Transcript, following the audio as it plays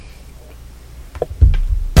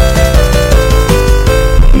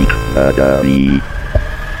Academy.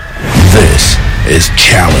 This is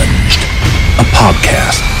Challenged, a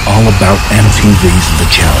podcast all about MTV's The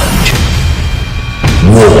Challenge.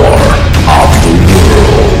 War of the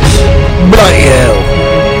Worlds. Bloody hell.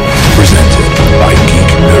 Presented by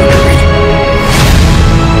Geek Nerdery.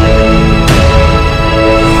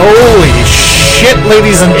 Holy shit,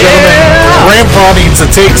 ladies and gentlemen. Grandpa needs to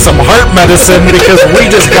take some heart medicine because we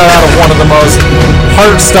just got out of one of the most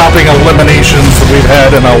heart-stopping eliminations that we've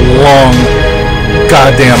had in a long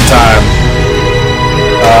goddamn time.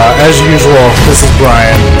 As usual, this is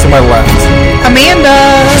Brian. To my left.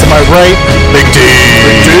 Amanda. To my right, Big D.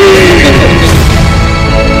 Big D.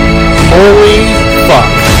 Holy fuck.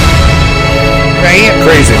 Right?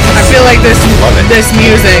 Crazy. I feel like this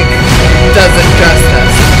music does it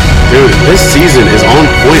justice. Dude, this season is on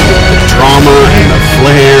point with the drama and the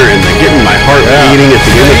flair and the getting my heart beating at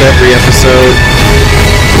the end of every episode.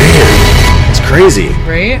 Man, it's crazy.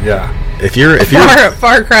 Right? Yeah. If you're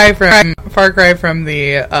far cry from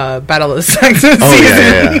the Battle of the Sexes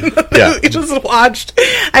season. Yeah. We just watched.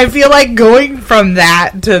 I feel like going from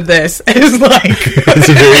that to this is like it's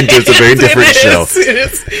a very different show.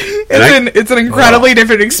 It's an incredibly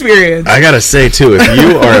different experience. I gotta say too, if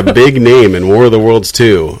you are a big name in War of the Worlds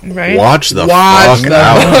 2, right? watch the fuck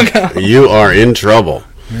out. You are in trouble.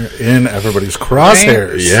 You're in everybody's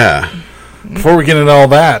crosshairs. Right? Yeah. Before we get into all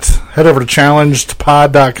that, head over to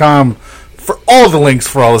challengedpod.com for all the links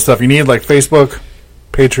for all the stuff you need, like Facebook,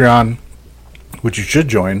 Patreon, which you should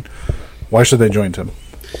join. Why should they join, Tim?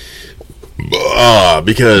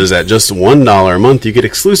 Because at just $1 a month, you get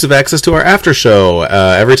exclusive access to our after show.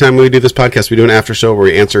 Every time we do this podcast, we do an after show where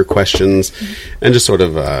we answer questions and just sort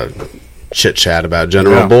of chit-chat about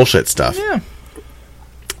general bullshit stuff. Yeah.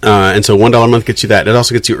 And so $1 a month gets you that. It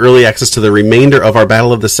also gets you early access to the remainder of our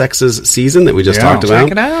Battle of the Sexes season that we just talked about.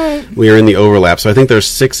 Check it out. We are in the overlap. So I think there's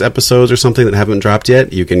 6 episodes or something that haven't dropped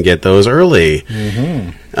yet. You can get those early.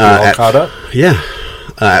 Mm-hmm. All caught up? Yeah.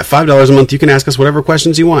 At $5 a month, you can ask us whatever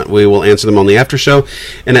questions you want. We will answer them on the after show.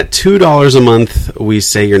 And at $2 a month, we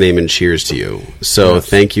say your name and cheers to you. So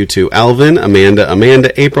thank you to Alvin,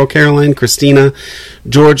 Amanda, April, Caroline, Christina,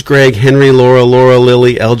 George, Greg, Henry, Laurel,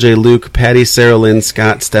 Lily, LJ, Luke, Patty, Sarah Lynn,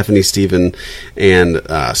 Scott, Stephanie, Stephen, and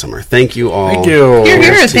Summer. Thank you all. Thank you.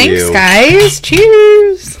 Here. Thanks, guys.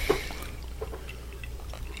 Cheers.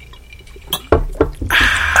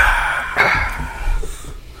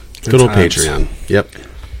 Good old Patreon. Yep.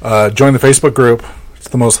 Join the Facebook group. It's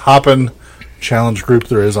the most hoppin' challenge group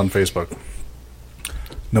there is on Facebook.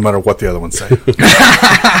 No matter what the other ones say.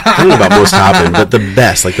 I don't know about most hopping, but the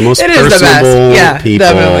best. Like the most it personable is the best. Yeah, people.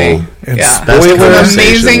 Definitely. Best An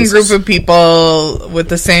amazing group of people with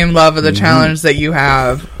the same love of the challenge that you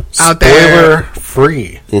have out there. Spoiler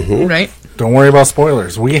free. Mm-hmm. Right? Don't worry about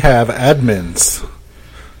spoilers. We have admins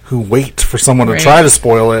who wait for someone to try to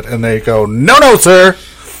spoil it, and they go, no, sir.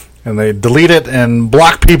 And they delete it and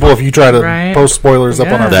block people if you try to post spoilers up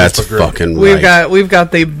on our Facebook group. That's fucking right. We've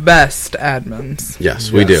got the best admins.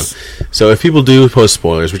 Yes, we do. So if people do post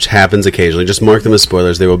spoilers, which happens occasionally, just mark them as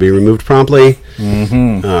spoilers. They will be removed promptly.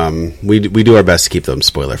 Mm-hmm. We do our best to keep them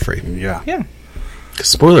spoiler free. Yeah. 'Cause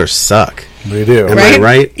spoilers suck. They do. Am I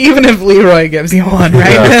right? Even if Leroy gives you one,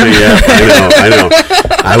 right? I know.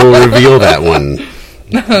 I will reveal that one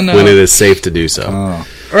when it is safe to do so. Oh.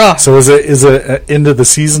 So is it an end of the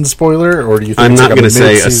season spoiler, or do you think I'm it's not like going to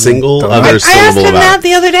say a single other syllable about it? I asked him that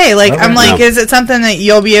the other day. I'm like, is it something that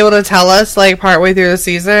you'll be able to tell us like partway through the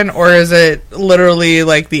season, or is it literally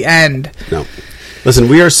like the end? No. Listen,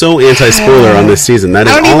 we are so anti-spoiler on this season. That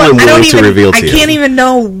is all I'm willing to reveal to you. I can't even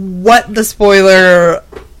know what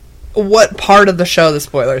part of the show the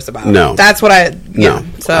spoiler is about. No. That's what I... No.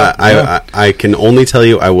 I can only tell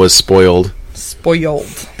you I was spoiled.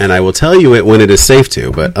 And I will tell you it when it is safe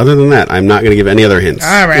to, but other than that, I'm not going to give any other hints.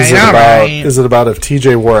 All right, Is it about if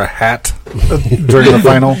TJ wore a hat during the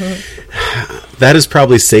final? That is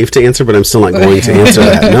probably safe to answer, but I'm still not going to answer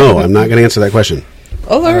that. No, I'm not going to answer that question.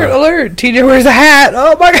 Alert, TJ wears a hat.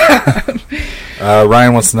 Oh my god.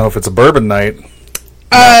 Ryan wants to know if it's a bourbon night.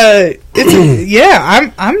 I'm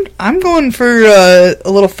going for a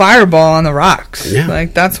little Fireball on the rocks. Yeah.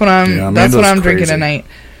 Like that's what I'm drinking tonight.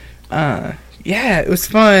 It was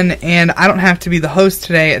fun, and I don't have to be the host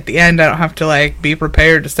today. At the end, I don't have to like be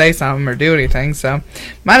prepared to say something or do anything. So,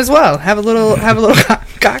 might as well have a little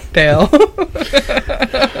cocktail.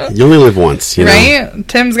 You only live once, you know. Right?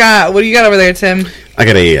 Tim's got. What do you got over there, Tim? I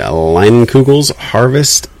got a Leinenkugel's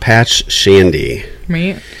Harvest Patch Shandy.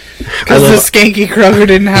 Me. Because the skanky Kroger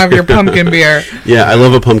didn't have your pumpkin beer. Yeah, I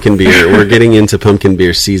love a pumpkin beer. We're getting into pumpkin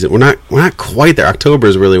beer season. We're not quite there. October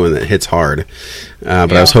is really when it hits hard.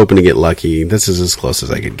 But I was hoping to get lucky. This is as close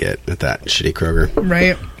as I could get at that shitty Kroger.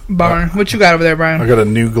 Right. Bummer. What you got over there, Brian? I got a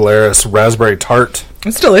New Glarus raspberry tart.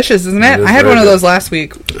 It's delicious, isn't it? I had one of those last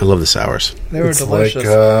week. I love the sours. They were delicious.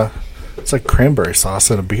 It's like cranberry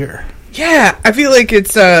sauce in a beer. Yeah, I feel like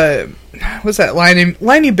it's what's that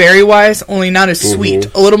liney berry wise, only not as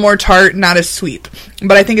sweet. A little more tart, not as sweet.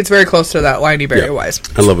 But I think it's very close to that liney berry wise.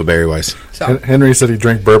 I love a berry wise. So. Henry said he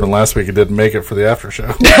drank bourbon last week and didn't make it for the after show.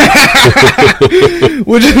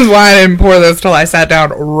 Which is why I didn't pour this till I sat down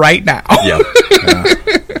right now. Yeah.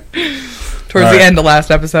 Towards the end of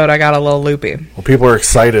last episode, I got a little loopy. Well, people are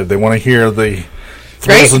excited. They want to hear the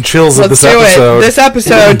thrills and chills of this episode. This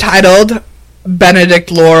episode titled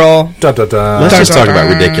Benedict, Laurel. Da, da, da. Let's just talk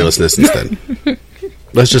about ridiculousness instead.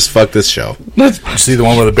 Let's just fuck this show. You see the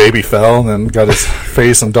one where the baby fell and then got his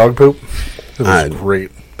face in dog poop? It was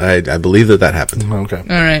great. I believe that happened. Okay. All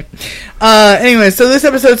right. Anyway, so this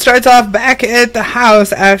episode starts off back at the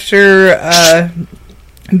house after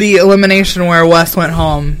the elimination where Wes went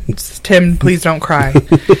home. Tim, please don't cry.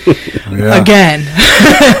 Again.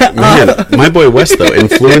 Man, my boy Wes, though,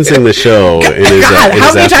 influencing the show in his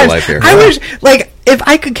afterlife here. I wish, if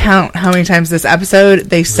I could count how many times this episode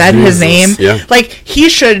they said his name, he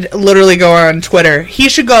should literally go on Twitter. He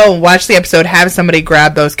should go watch the episode, have somebody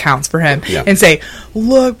grab those counts for him, and say,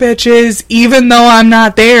 look, bitches, even though I'm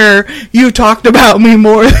not there, you talked about me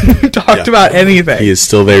more than you talked about anything. He is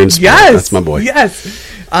still there in spirit. Yes. That's my boy. Yes.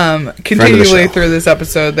 Continually through this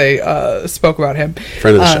episode, they spoke about him.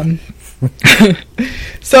 Friend of the show.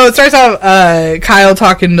 So it starts out Kyle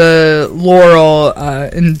talking to Laurel,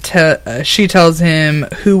 and she tells him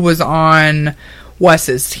who was on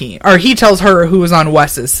Wes's team, or he tells her who was on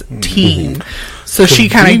Wes's team. So she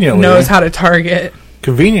kind of knows how to target.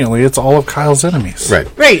 Conveniently, it's all of Kyle's enemies.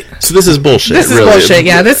 Right. So this is bullshit. This is bullshit.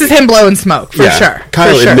 Yeah, this is him blowing smoke for sure.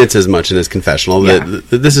 Kyle admits as much in his confessional that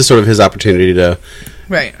this is sort of his opportunity to.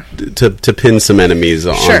 Right. To pin some enemies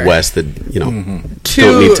on Wes that, don't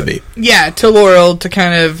need to be. Yeah, to Laurel to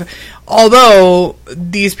kind of... Although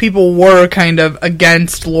these people were kind of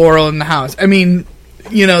against Laurel in the house. I mean,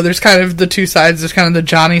 there's kind of the two sides. There's kind of the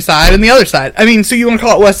Johnny side and the other side. I mean, so you want to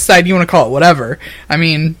call it West side, you want to call it whatever. I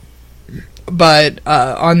mean, but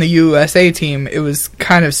on the USA team, it was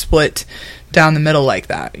kind of split down the middle like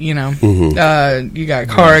that, You got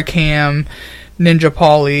Cara, Cam, Ninja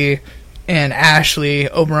Polly... and Ashley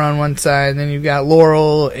over on one side, and then you've got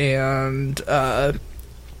Laurel and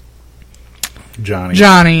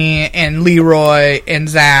Johnny and Leroy and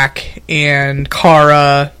Zach and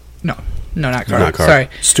Cara. No, not Cara. Sorry,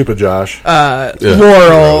 stupid Josh.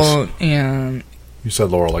 Laurel and. You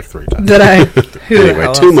said Laurel like 3 times. Did I?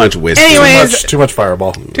 Anyway, too much whiskey. Anyways, too much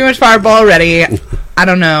Fireball. Too much Fireball already. I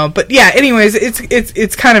don't know, but yeah. Anyways,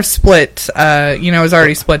 it's kind of split. It's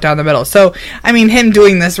already split down the middle. So I mean, him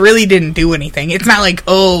doing this really didn't do anything. It's not like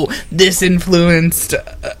this influenced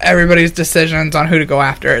everybody's decisions on who to go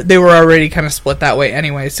after. They were already kind of split that way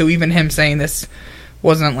anyway. So even him saying this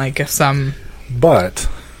wasn't like some. But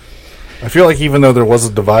I feel like even though there was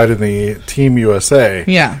a divide in the Team USA,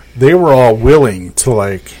 they were all willing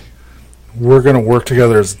to we're going to work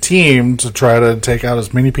together as a team to try to take out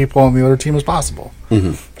as many people on the other team as possible.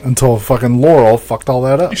 Mm-hmm. Until fucking Laurel fucked all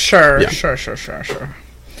that up. Sure.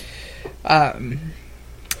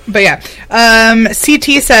 But yeah,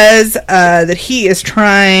 CT says that he is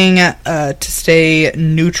trying to stay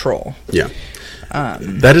neutral. Yeah.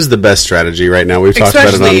 That is the best strategy right now. We've talked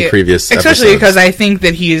about it on previous episodes. Especially because I think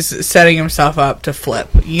that he's setting himself up to flip,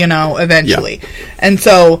 eventually. Yeah. And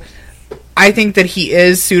so I think that he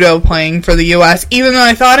is pseudo playing for the U.S., even though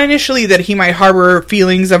I thought initially that he might harbor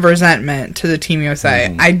feelings of resentment to the Team USA.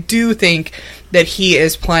 Mm-hmm. I do think that he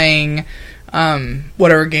is playing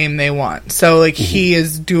whatever game they want. So, he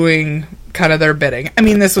is doing kind of their bidding. I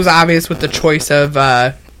mean, this was obvious with the choice of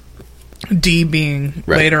D being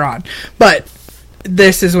later on. But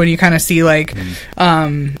this is when you kind of see,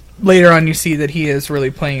 later on you see that he is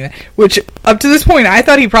really playing it. Which, up to this point, I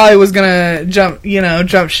thought he probably was going to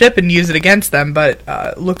jump ship and use it against them, but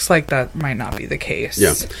looks like that might not be the case.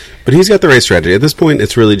 Yeah. But he's got the right strategy. At this point,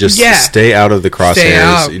 it's really just stay out of the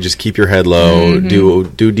crosshairs. You just keep your head low,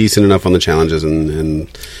 do decent enough on the challenges, and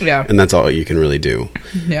that's all you can really do.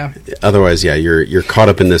 Yeah. Otherwise, you're caught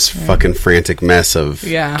up in this fucking frantic mess of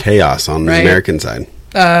chaos on the American side.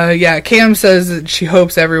 Cam says that she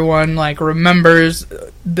hopes everyone remembers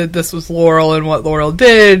that this was Laurel and what Laurel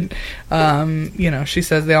did. She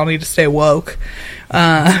says they all need to stay woke.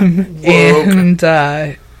 And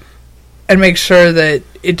make sure that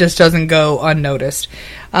it just doesn't go unnoticed.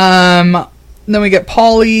 Then we get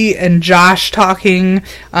Paulie and Josh talking.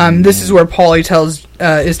 This is where Paulie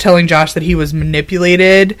is telling Josh that he was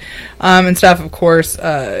manipulated and stuff. Of course,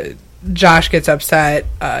 Josh gets upset.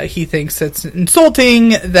 He thinks it's insulting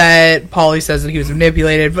that Paulie says that he was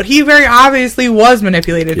manipulated, but he very obviously was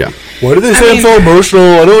manipulated. Yeah. Why do they say I'm so emotional?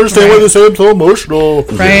 I don't understand why they say I'm so emotional.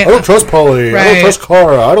 Right. I don't trust Paulie. Right. I don't trust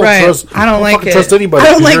Cara. I don't trust anybody.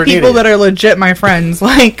 I don't like people that are legit my friends.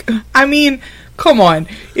 Like, I mean, come on.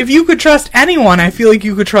 If you could trust anyone, I feel like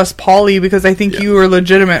you could trust Paulie because I think you are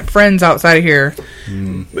legitimate friends outside of here.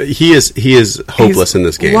 He is hopeless in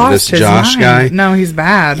this game. This Josh guy. No, he's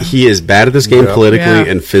bad. He is bad at this game politically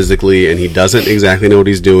and physically, and he doesn't exactly know what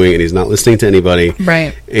he's doing, and he's not listening to anybody.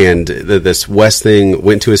 Right. And this West thing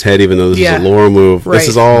went to his head, even though this is a Laurel move. Right. This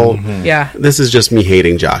is all. This is just me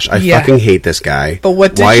hating Josh. I fucking hate this guy. But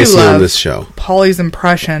what did Why you is he love? on this show? Paulie's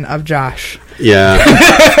impression of Josh. Yeah.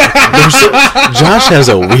 Josh has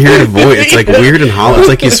a weird voice. It's like weird and hollow. It's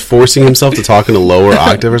like he's forcing himself to talk in a lower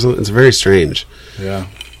octave or something. It's very strange. Yeah.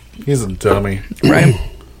 He's a dummy. Right.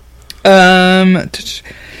 Then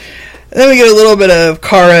we get a little bit of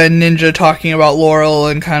Cara and Ninja talking about Laurel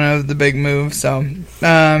and kind of the big move. So,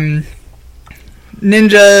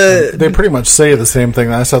 Ninja... They pretty much say the same thing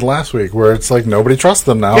that I said last week, where it's like nobody trusts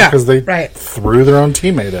them now because they threw their own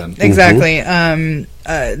teammate in. Exactly.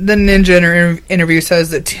 The Ninja interview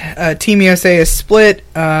says that Team USA is split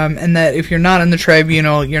and that if you're not in the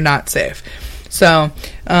tribunal, you're not safe. So,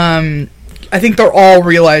 I think they're all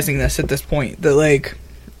realizing this at this point, that, like,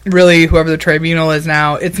 really, whoever the tribunal is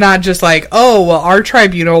now, it's not just like, oh, well, our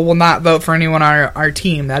tribunal will not vote for anyone on our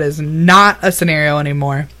team. That is not a scenario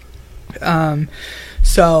anymore.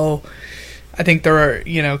 So I think they're,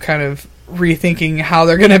 kind of rethinking how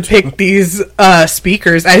they're going to pick these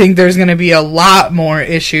speakers. I think there's going to be a lot more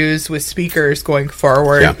issues with speakers going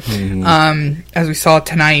forward, as we saw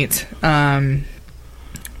tonight.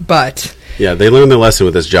 But yeah, they learned their lesson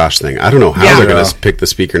with this Josh thing. I don't know how they're going to pick the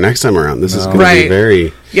speaker next time around. This is going to be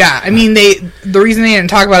very... Yeah, I mean, the reason they didn't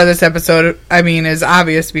talk about it this episode, I mean, is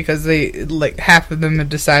obvious because half of them had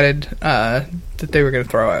decided that they were going to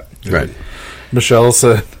throw it. Right. Michelle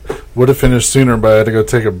said, would have finished sooner, but I had to go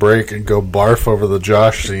take a break and go barf over the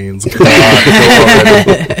Josh scenes.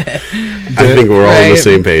 I think we're all on the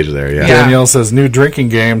same page there, Danielle says, new drinking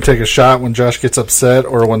game, take a shot when Josh gets upset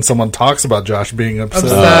or when someone talks about Josh being upset.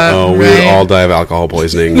 We would all die of alcohol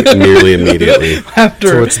poisoning nearly immediately.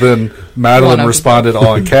 So it's then Madeline responded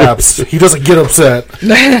all in caps, he doesn't get upset.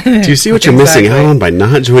 Do you see what you're missing out on by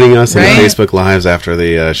not joining us on the Facebook Lives after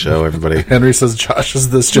the show, everybody? Henry says, Josh is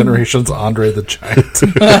this generation's Andre the Giant.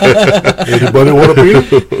 Anybody want to beat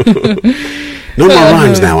him? No more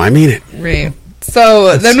rhymes now, I mean it. Right.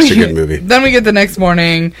 So then we get the next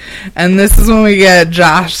morning, and this is when we get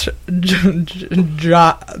Josh.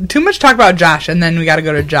 Too much talk about Josh, and then we got to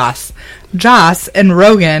go to Joss and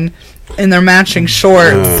Rogan in their matching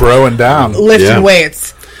shorts, throwing down, lifting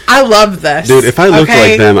weights. I love this, dude. If I looked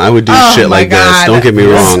like them, I would do shit like this. Don't get me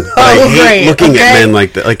wrong. I hate looking at men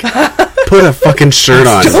like that. Like, put a fucking shirt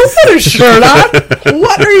on. Don't put a shirt on.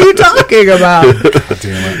 What are you talking about?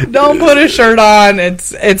 Damn it. Don't put a shirt on.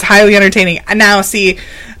 It's highly entertaining. Now, see,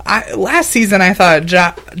 last season I thought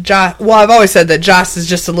well, I've always said that Joss is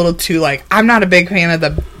just a little too, like, I'm not a big fan of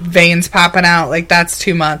the veins popping out. Like, that's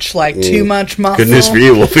too much. Like, too much muscle. Good news for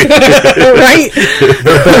you, Wolfie. Right?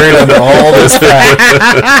 They're buried under all this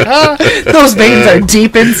fat. Those veins are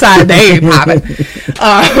deep inside. They ain't popping.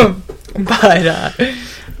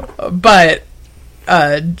 But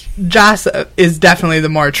Joss is definitely the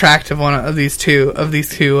more attractive one of these two.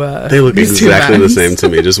 They look exactly the same to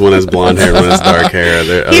me. Just one has blonde hair, one has dark hair.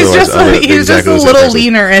 He's just a little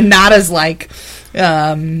leaner and not as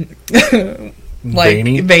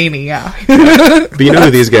veiny, yeah. But you know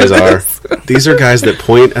who these guys are? These are guys that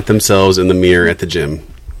point at themselves in the mirror at the gym.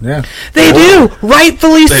 Yeah, they do.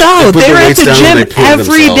 Rightfully so. They're at the gym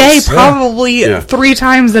every day, probably 3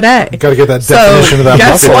 times a day. You got to get that definition of that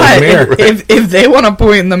muscle in the mirror. If they want to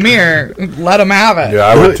point in the mirror, let them have it. Yeah,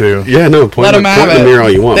 I would too. Yeah, no, point in the mirror all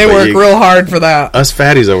you want. They work real hard for that. Us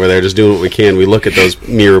fatties over there just doing what we can. We look at those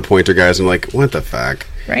mirror pointer guys and like, what the fuck?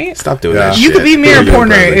 Right? Stop doing that. You shit. could be mirror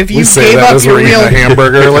pointer if you gave up your real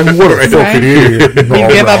hamburger. Like, what a fucking idiot! You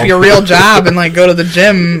give up your real job and like go to the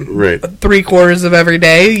gym 3/4 of every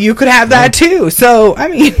day. You could have that too. So I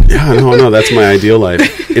mean, no, that's my ideal life.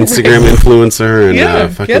 Instagram influencer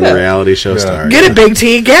and fucking reality show star. Get it, Big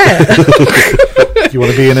T. Get it. You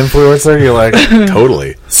want to be an influencer? You're like,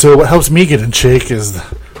 totally. So what helps me get in shape is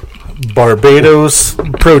Barbados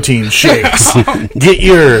protein shakes. Get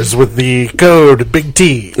yours with the code Big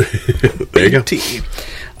T. There you go.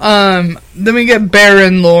 Then we get Bear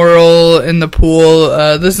and Laurel in the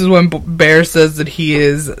pool. This is when Bear says that he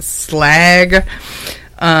is slag,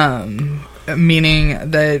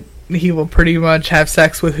 meaning that he will pretty much have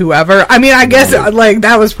sex with whoever. I mean, I guess like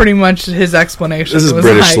that was pretty much his explanation. This is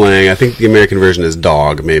British slang. I think the American version is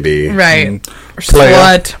dog, maybe. Right. Or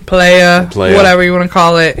slut, playa, whatever you want to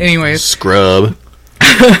call it. Anyways. Scrub.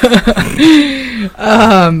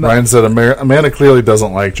 Ryan said Amanda clearly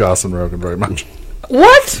doesn't like Jocelyn Rogan very much.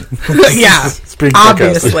 What? Yeah.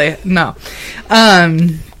 Obviously. No.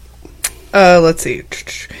 Let's see.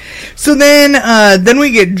 So then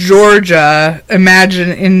we get Georgia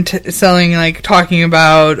talking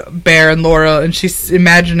about Bear and Laurel, and she's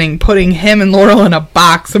imagining putting him and Laurel in a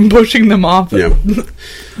box and pushing them off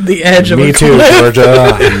the edge of a cliff. Me too,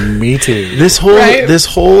 Georgia. Me too. This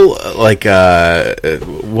whole like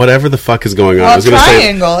whatever the fuck is going on. I was going to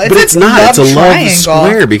say, but it's not. It's a love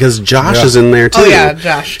square because Josh is in there too. Oh yeah,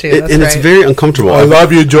 Josh too. And it's very uncomfortable. I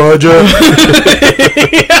love you, Georgia.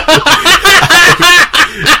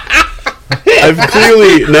 I've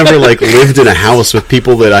clearly never lived in a house with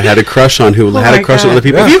people that I had a crush on who had a crush on other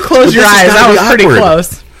people. If you close your eyes, that was pretty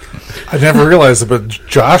close. I never realized it, but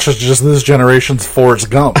Josh is just this generation's Forrest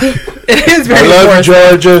Gump. It is very I love you,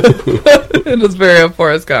 Georgia. It is very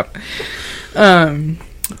Forrest Gump.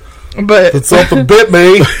 But it's something bit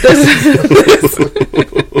me.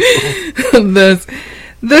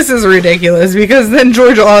 This is ridiculous because then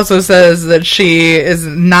Georgia also says that she is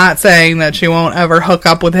not saying that she won't ever hook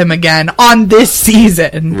up with him again on this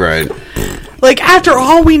season. Right. Like, after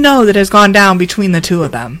all we know that has gone down between the two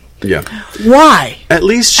of them. Yeah. Why? At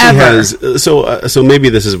least she has... So maybe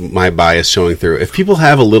this is my bias showing through. If people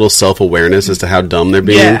have a little self-awareness as to how dumb they're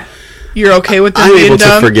being... Yeah. You're okay with them being dumb?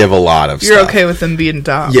 I'm able to forgive a lot of stuff. You're okay with them being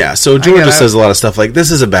dumb. Yeah, so Georgia says a lot of stuff like,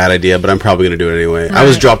 this is a bad idea, but I'm probably going to do it anyway. Right. I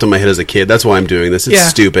was dropped on my head as a kid. That's why I'm doing this. It's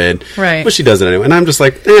stupid. Right. But she does it anyway. And I'm just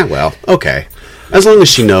like, well, okay. As long as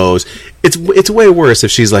she knows. It's way worse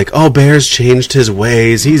if she's like, oh, Bear's changed his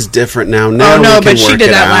ways. He's different now. But she did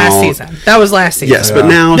that last season. That was last season. Yes, but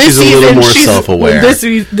now she's a little more self-aware. This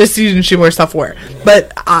season, she's more self-aware.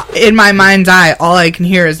 But in my mind's eye, all I can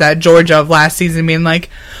hear is that Georgia of last season being like,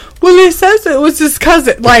 well, he says it was his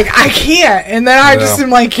cousin. Like, I can't. And then I just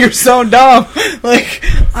am like, you're so dumb. Like,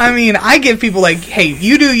 I mean, I give people like, hey,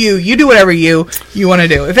 you do you. You do whatever you want to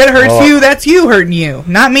do. If it hurts you, that's you hurting you.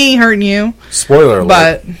 Not me hurting you. Spoiler alert.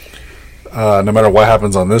 But no matter what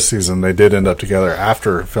happens on this season, they did end up together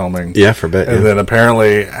after filming. Yeah, for a bit. And then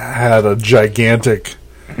apparently had a gigantic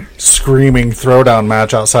screaming throwdown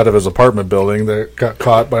match outside of his apartment building that got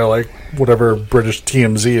caught by whatever British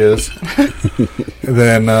TMZ is. And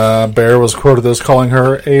then Bear was quoted as calling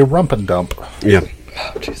her a rump and dump. Yeah.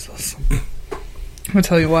 Oh, Jesus. I'm gonna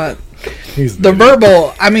tell you what. The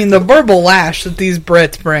verbal lash that these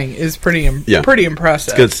Brits bring is pretty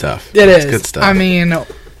impressive. It's good stuff. It's good stuff. I mean,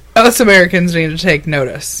 us Americans need to take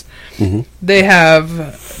notice. Mm-hmm. They have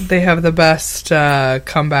the best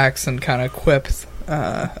comebacks and kind of quips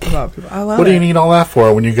about people. I love What do you need all that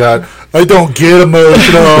for when you got, I don't get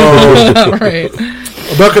emotional. Right.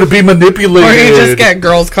 I'm not going to be manipulated. Or you just get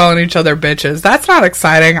girls calling each other bitches. That's not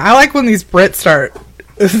exciting. I like when these Brits start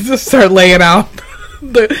laying out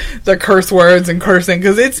the curse words and cursing,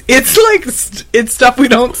 because it's stuff we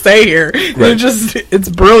don't say here. Right. It's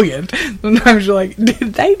brilliant. Sometimes you're like,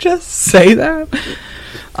 did they just say that?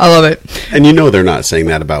 I love it. And they're not saying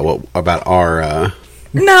that about our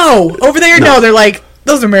no, over there, no, they're like,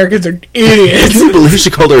 those Americans are idiots. Can you believe she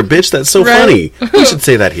called her a bitch? That's so funny. We should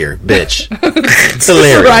say that here. Bitch. It's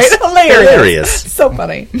hilarious. Right? Hilarious. So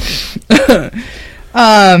funny.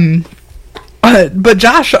 But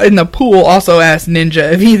Josh in the pool also asked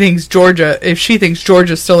Ninja if she thinks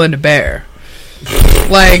Georgia's still into Bear.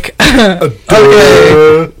 Like,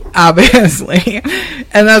 okay, obviously.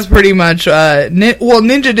 And that's pretty much,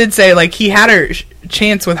 Ninja did say, like, he had her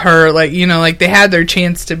chance with her, like, like they had their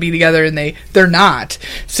chance to be together and they're not.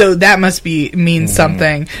 So that must mean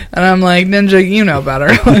something. And I'm like, Ninja, you know better.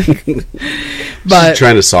 But she's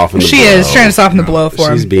trying to soften the blow. She is trying to soften the blow for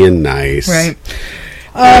him. She's being nice. Right.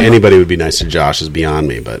 Anybody would be nice to Josh is beyond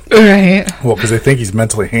me, but... Right. Well, because they think he's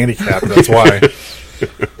mentally handicapped, that's why.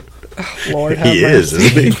 Lord have mercy. Is,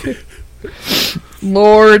 isn't he?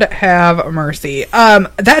 Lord have mercy.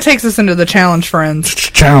 That takes us into the challenge, friends.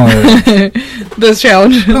 Challenge. This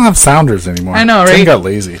challenge. We don't have sounders anymore. I know, right? Tim got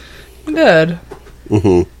lazy. Good.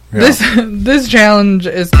 Mm-hmm. Yeah. This challenge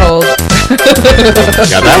is called... Got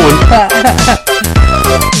that one.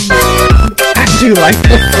 I do like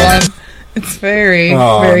this one. It's very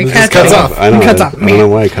catchy. Cuts off. I don't know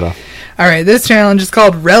why it cut off. All right, this challenge is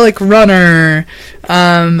called Relic Runner.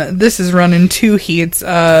 This is run in 2 heats.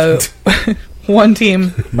 One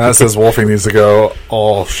team. Matt says Wolfie needs to go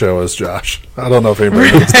all show as Josh. I don't know if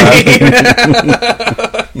anybody knows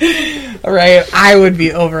that. All right, I would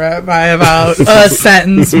be over it by about a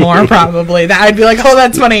sentence more, probably. I'd be like, oh,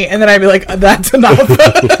 that's funny. And then I'd be like, that's enough.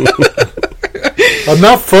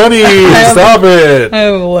 Enough funny. Stop it. I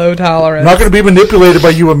have a low tolerance. I'm not going to be manipulated by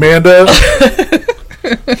you, Amanda.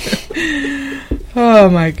 Oh,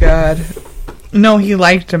 my God. No, he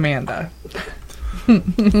liked Amanda.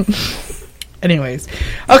 Anyways.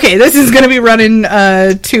 Okay, this is going to be running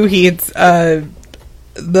 2 heats.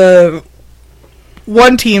 The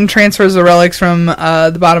one team transfers the relics from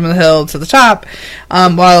the bottom of the hill to the top,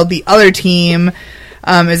 while the other team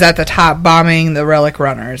is at the top bombing the relic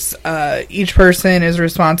runners. Each person is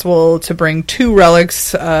responsible to bring 2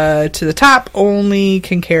 relics to the top. Only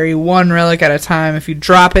can carry 1 relic at a time. If you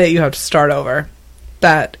drop it, you have to start over.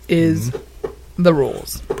 That is the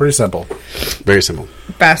rules. Pretty simple. Very simple.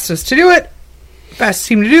 Fastest to do it, fastest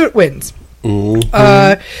team to do it wins.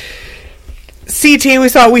 CT,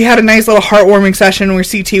 we had a nice little heartwarming session where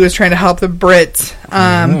CT was trying to help the Brits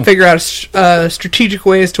figure out strategic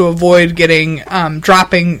ways to avoid dropping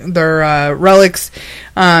their relics.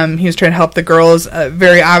 He was trying to help the girls.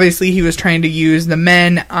 Very obviously, he was trying to use the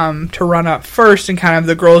men to run up first and kind of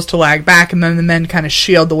the girls to lag back, and then the men kind of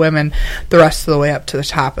shield the women the rest of the way up to the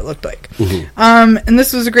top, it looked like. And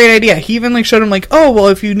this was a great idea. He even showed him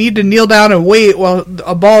if you need to kneel down and wait while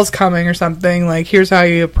a ball's coming or something, here's how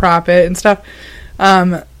you prop it and stuff.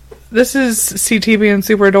 This is CT being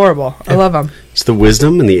super adorable. I love him. It's the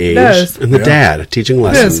wisdom and the age and the dad teaching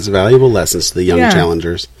lessons, valuable lessons to the young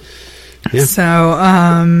challengers. Yeah. So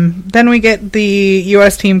then we get the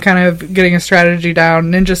U.S. team kind of getting a strategy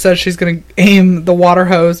down. Ninja says she's going to aim the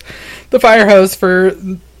fire hose for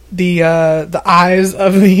the eyes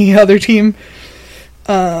of the other team.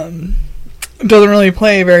 Doesn't really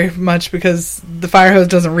play very much because the fire hose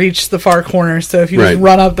doesn't reach the far corner. So if you just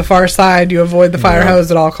run up the far side, you avoid the fire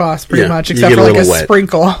hose at all costs, pretty much, except for a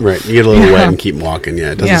sprinkle. Right, you get a little wet and keep walking.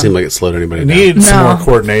 Yeah, it doesn't seem like it slowed anybody down. Needs some more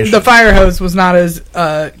coordination. The fire hose was not as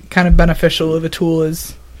kind of beneficial of a tool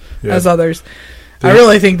as others. I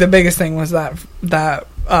really think the biggest thing was that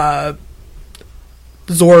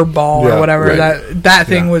Zorb ball or whatever. That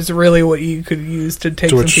thing was really what you could use to take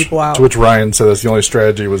some people out. To which Ryan said that's the only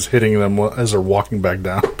strategy was hitting them as they're walking back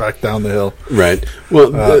down the hill. Right.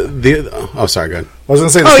 Well, sorry, go ahead. I was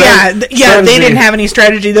going to say they didn't have any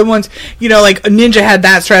strategy. The ones, Ninja had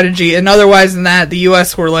that strategy, and otherwise than that, the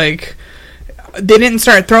U.S. were they didn't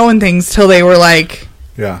start throwing things till they were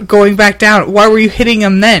going back down. Why were you hitting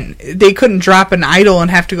them then? They couldn't drop an idol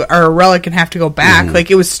and have to go, or a relic and have to go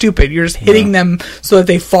back. It was stupid. You're just hitting them so that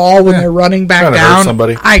they fall when they're running back down.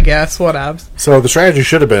 Somebody. I guess, whatever. So the strategy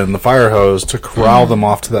should have been the fire hose to corral them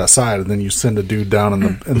off to that side, and then you send a dude down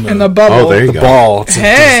in the bubble. Oh, there you the go. Ball to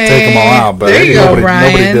take them all out. But there you go,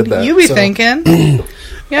 Ryan. Nobody did that. You be thinking.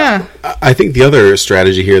 Yeah. I think the other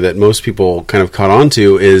strategy here that most people kind of caught on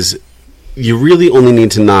to is you really only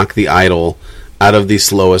need to knock the idol out of the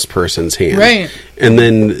slowest person's hand. Right. And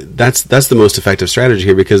then that's the most effective strategy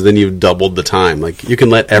here, because then you've doubled the time. You can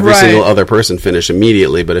let every single other person finish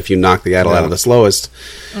immediately, but if you knock the idol out of the slowest,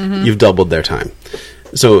 you've doubled their time.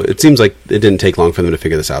 So it seems like it didn't take long for them to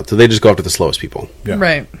figure this out. So they just go after the slowest people. Yeah.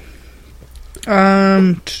 Right.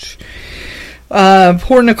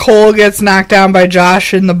 Poor Nicole gets knocked down by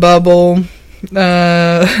Josh in the bubble.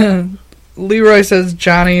 Leroy says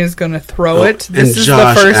Johnny is going to throw it. This is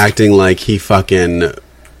Josh the first acting like he fucking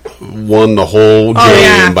won the whole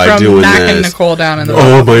game by doing knocking this. Nicole down in the my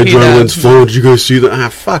adrenaline's flowing. Did you guys see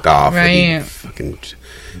that? Fuck off. Right.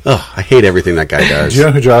 I hate everything that guy does. Do you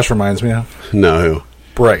know who Josh reminds me of? No, who?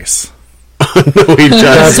 Bryce. No, he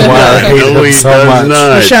does That's why I hate him so much.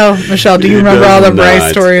 Michelle, do you remember all the Bryce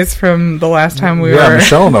stories from the last time we were? Yeah,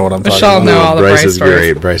 Michelle know what I'm talking about. Michelle know all the Bryce stories.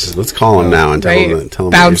 Great. Bryce is. Let's call him now and tell him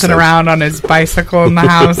bouncing around on his bicycle in the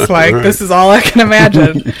house. This is all I can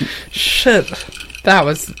imagine. Shit, that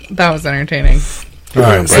was entertaining. All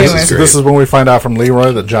right, so this is when we find out from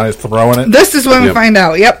Leroy that Johnny's throwing it. This is when we find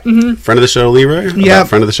out. Yep. Mm-hmm. Friend of the show, Leroy. Yep.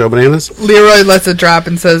 Friend of the show, Bananas. Leroy lets it drop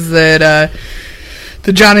and says that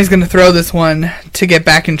Johnny's going to throw this one to get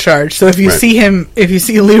back in charge. So if you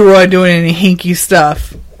see Leroy doing any hinky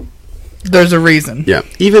stuff, there's a reason. Yeah.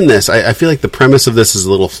 Even this, I feel like the premise of this is a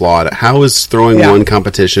little flawed. How is throwing one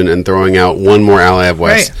competition and throwing out one more ally of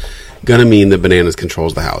West gonna mean that Bananas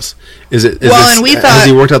controls the house. And we thought, has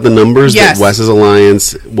he worked out the numbers that Wes's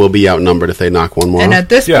alliance will be outnumbered if they knock one more? And at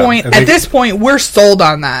this point, we're sold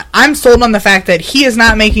on that. I'm sold on the fact that he is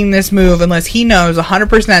not making this move unless he knows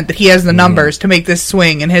 100% that he has the numbers to make this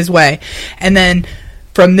swing in his way, and then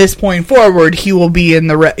from this point forward, he will be in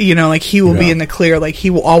the he will be in the clear. Like, he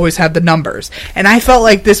will always have the numbers, and I felt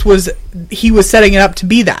like he was setting it up to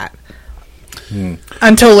be that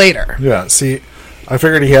until later. Yeah. See, I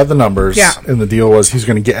figured he had the numbers, and the deal was he's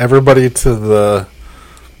going to get everybody to the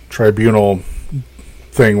tribunal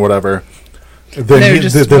thing, whatever. Then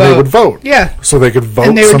they would vote. Yeah. So they could vote,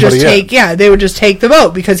 and they would somebody just take they would just take the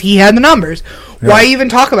vote because he had the numbers. Yeah. Why even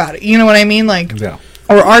talk about it? You know what I mean? Like,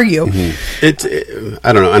 or argue. Mm-hmm.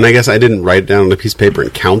 I don't know, and I guess I didn't write it down on a piece of paper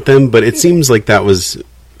and count them, but it seems like that was,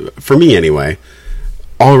 for me anyway,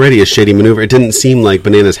 already a shady maneuver. It didn't seem like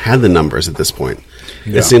Bananas had the numbers at this point.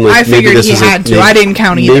 Yeah. It seemed like I figured he had to. I didn't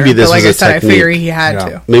count either. Maybe this but like I said, I figured he had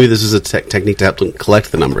to. Maybe this was a technique to help them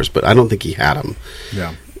collect the numbers, but I don't think he had them.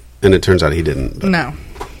 Yeah. And it turns out he didn't. But. No.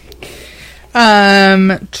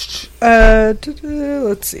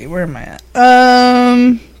 Let's see. Where am I at?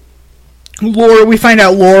 Laurel. We find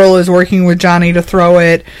out Laurel is working with Johnny to throw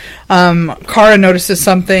it. Kara notices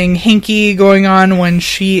something hinky going on when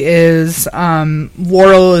she is.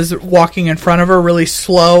 Laurel is walking in front of her, really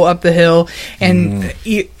slow up the hill, and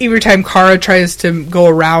every time Kara tries to go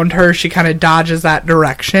around her, she kind of dodges that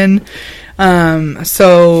direction.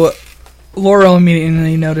 So Laurel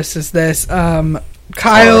immediately notices this.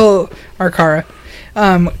 Kara.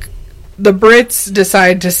 The Brits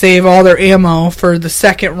decide to save all their ammo for the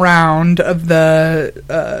second round of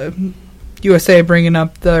the USA bringing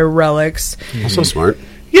up the relics. Also smart.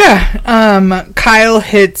 Yeah. Kyle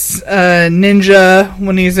hits Ninja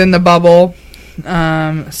when he's in the bubble.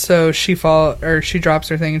 So she drops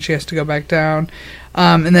her thing and she has to go back down.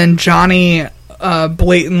 And then Johnny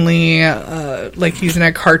blatantly, like he's in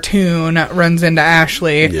a cartoon, runs into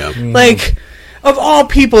Ashley. Yeah. Like, of all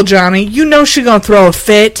people, Johnny, you know she's gonna throw a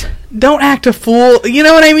fit. Don't act a fool. You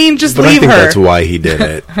know what I mean? Just leave her. I think that's why he did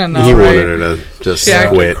it. I know, he wanted her to just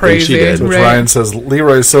quit. Crazy, and she did. Which Ryan says,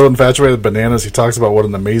 Leroy's so infatuated with Bananas, he talks about what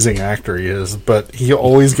an amazing actor he is, but he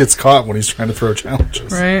always gets caught when he's trying to throw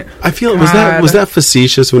challenges. Right. I feel, was that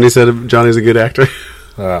facetious when he said Johnny's a good actor?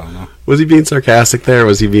 I don't know. Was he being sarcastic there, or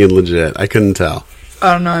was he being legit? I couldn't tell.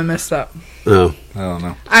 I don't know. I messed up. Oh. I don't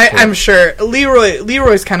know. I'm sure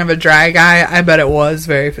Leroy's kind of a dry guy. I bet it was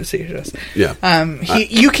very facetious. Yeah.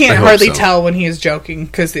 You can't hardly tell when he is joking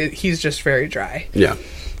because he's just very dry. Yeah.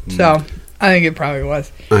 So I think it probably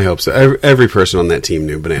was. I hope so. Every person on that team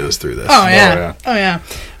knew Bananas through this. Oh yeah. And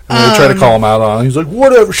they try to call him out on it. He's like,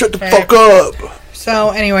 whatever, shut the fuck up. So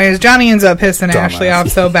anyways, Johnny ends up pissing Ashley off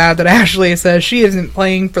so bad that Ashley says she isn't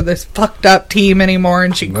playing for this fucked up team anymore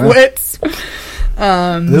and she quits.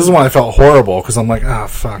 This is when I felt horrible because I'm like,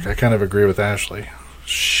 fuck, I kind of agree with Ashley.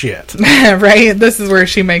 Shit. Right? This is where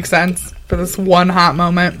she makes sense for this one hot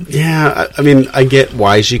moment. Yeah, I mean, I get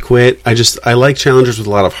why she quit. I like challengers with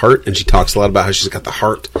a lot of heart, and she talks a lot about how she's got the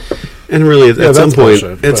heart. And really, at some point,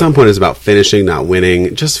 it's about finishing, not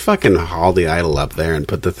winning. Just fucking haul the idol up there and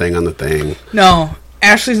put the thing on the thing. No.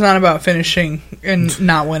 Ashley's not about finishing and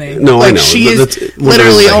not winning. No, I know. She is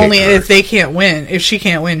literally only if they can't win. If she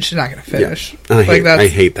can't win, she's not going to finish. Yeah. I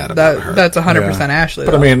hate that about her. That's 100% Ashley.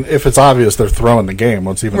 But I mean, if it's obvious they're throwing the game,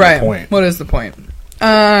 what's even the point? What is the point?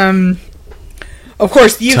 Of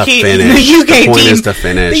course, the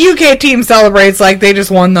UK team celebrates like they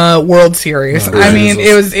just won the World Series. I mean,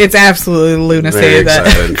 it's absolutely lunacy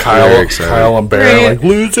that Kyle and Bear like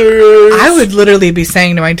losers. I would literally be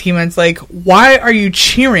saying to my teammates like, "Why are you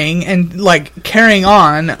cheering and like carrying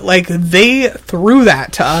on? Like they threw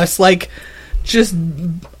that to us. Like just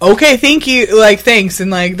okay, thank you, like thanks,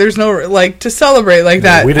 and like there's no like to celebrate like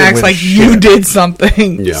that. Acts like you did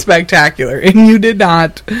something spectacular and you did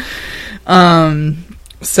not."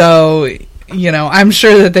 So, you know, I'm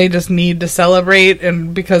sure that they just need to celebrate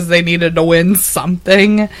and because they needed to win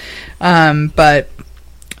something. But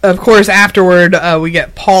of course afterward, we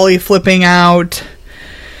get Paulie flipping out,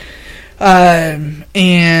 and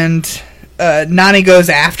Nani goes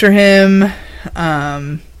after him,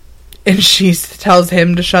 and she tells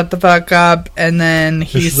him to shut the fuck up, and then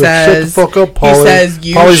he says, shut the fuck up, Paulie. He says,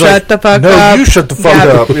 you Paulie's shut the fuck up. No, you shut the fuck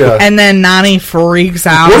up. Yeah. And then Nani freaks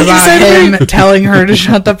out about him telling her to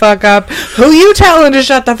shut the fuck up. Who you telling to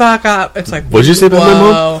shut the fuck up? It's like, what'd you say about my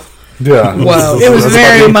mom? Yeah. Whoa. It was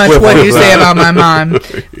very much what you say about my mom.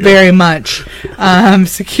 Very much.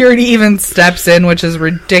 Security even steps in, which is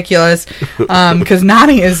ridiculous, because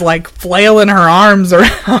Nani is like flailing her arms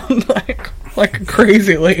around like a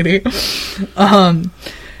crazy lady.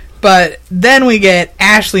 But then we get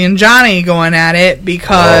Ashley and Johnny going at it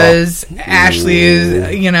because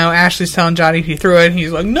Ashley's telling Johnny he threw it, and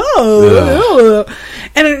he's like, no.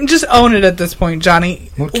 And just own it at this point,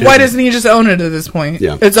 Johnny. Okay. Why doesn't he just own it at this point?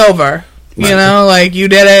 Yeah. It's over. Right. You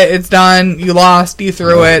did it, it's done, you lost, you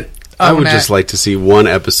threw it. I would just like to see one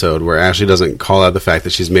episode where Ashley doesn't call out the fact that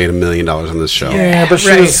she's made $1 million on this show. Yeah, but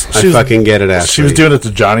I fucking get it, Ashley. She was doing it to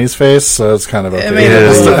Johnny's face, so it's kind of okay. It made it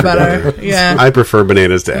a little better. Yeah, I prefer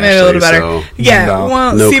bananas to Ashley. Made it a little better. So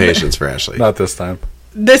Yeah, patience for Ashley. Not this time.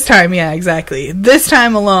 This time, yeah, exactly. This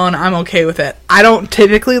time alone, I'm okay with it. I don't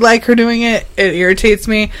typically like her doing it. It irritates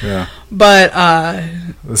me. Yeah. But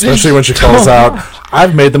especially when she calls out,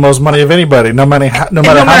 "I've made the most money of anybody, no matter how many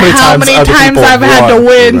times I've had to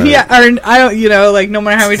win." Right. Yeah, or I don't, no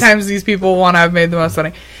matter how many times these people won, I've made the most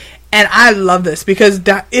money. And I love this because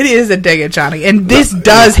it is a dig at Johnny, and this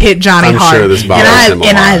does hit Johnny hard. Sure this bothers him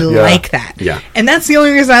I like that. Yeah, and that's the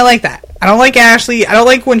only reason I like that. I don't like Ashley. I don't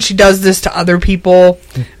like when she does this to other people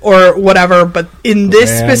or whatever. But in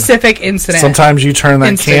this specific incident, sometimes you turn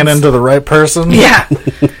that cannon to the right person. Yeah,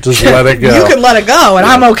 just let it go. You can let it go, and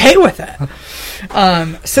I'm okay with it.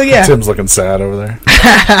 So yeah, Tim's looking sad over there.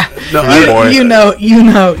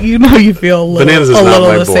 You feel a little, Bananas is a not little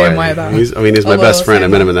my the boy. same way though. He's my best friend. I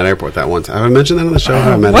met him in that airport that one time. Have I mentioned that on the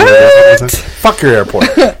show? What? Fuck your airport.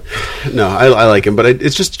 No, I like him, but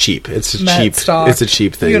it's just cheap. It's cheap. Stock. It's a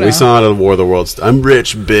cheap thing. We saw it at War of the Worlds. I'm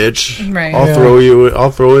rich, bitch. Right.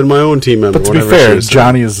 I'll throw in my own team member. But to be fair,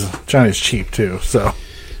 Johnny's cheap too. So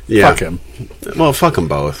fuck him. Well, fuck them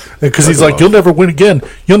both. Because he's like, you'll never win again.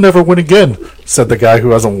 You'll never win again. Said the guy who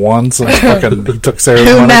hasn't won since he took Sarah's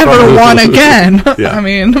money. Who never won again. Yeah. I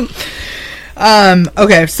mean,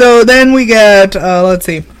 okay. So then we get let's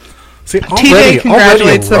see. TJ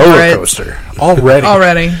congratulates the Brits.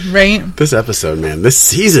 Already, right? This episode, man. This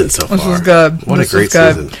season so far. This was good. What a great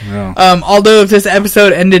season. Yeah. Although if this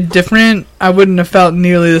episode ended different, I wouldn't have felt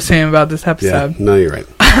nearly the same about this episode. Yeah, no, you're right.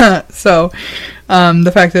 So,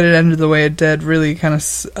 the fact that it ended the way it did really kind of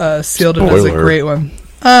sealed it as a great one.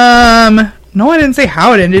 No, I didn't say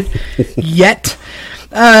how it ended yet.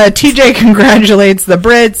 TJ congratulates the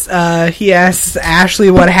Brits. He asks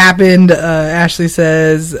Ashley what happened. Ashley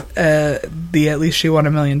says at least she won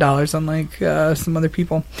 $1 million, unlike some other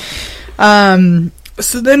people.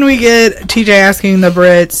 So then we get TJ asking the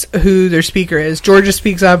Brits who their speaker is. Georgia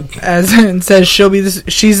speaks up and says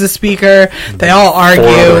she's the speaker. They all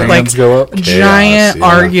argue, like giant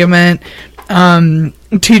argument.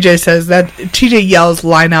 TJ says that TJ yells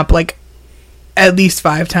line up like at least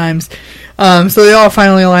 5 times. So they all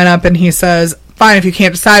finally line up, and he says, "Fine, if you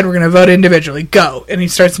can't decide, we're going to vote individually. Go." And he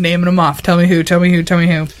starts naming them off. Tell me who. Tell me who. Tell me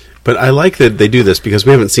who. But I like that they do this because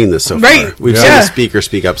we haven't seen this so far. We've seen the speaker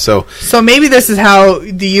speak up. So maybe this is how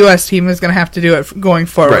the U.S. team is going to have to do it going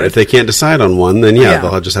forward. Right. If they can't decide on one, then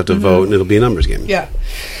they'll just have to vote, and it'll be a numbers game. Yeah.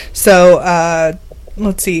 So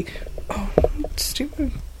let's see. Oh,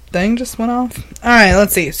 stupid thing just went off. All right,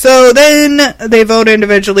 let's see. So then they vote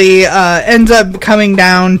individually. Ends up coming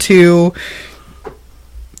down to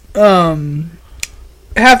half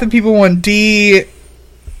the people want D,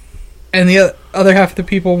 and the other half of the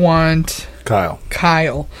people want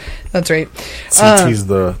Kyle. That's right. CT's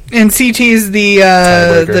the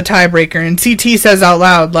tiebreaker, and CT says out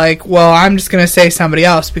loud, like, "Well, I'm just going to say somebody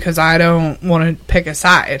else because I don't want to pick a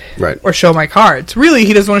side, right, or show my cards." Really,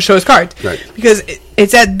 he doesn't want to show his cards, right? Because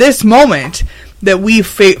it's at this moment that we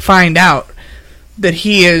find out that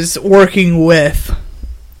he is working with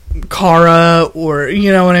Kara, or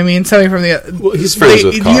you know what I mean, something from he's friends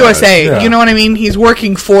with Kara. USA. Yeah. You know what I mean. He's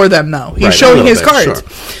working for them though. He's showing his cards,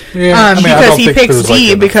 yeah. because he picks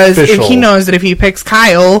D. Because if he knows that if he picks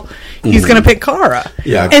Kyle, he's going to pick Kara.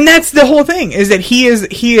 Yeah, and that's the whole thing, is that he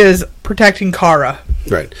is protecting Kara.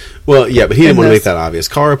 Right. Well, yeah, but he didn't want to make that obvious.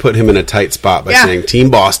 Kara put him in a tight spot by saying, "Team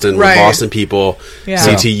Boston, we're Boston people.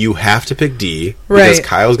 CT, you have to pick D because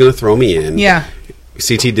Kyle's going to throw me in." Yeah.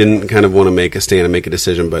 CT didn't kind of want to make a stand and make a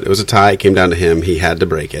decision, but it was a tie. It came down to him. He had to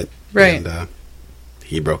break it. Right. And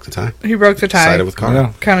he broke the tie. Sided with Kara.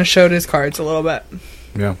 Yeah. Kind of showed his cards a little bit.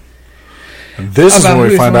 Yeah. And this is when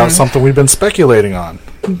we find out something we've been speculating on.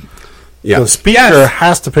 Yeah. The speaker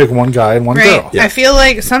has to pick one guy and one girl. Yeah. I feel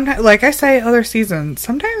like sometimes, like I say other seasons,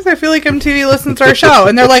 sometimes I feel like MTV listens to our show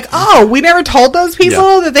and they're like, "Oh, we never told those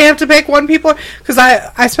people that they have to pick one people." Because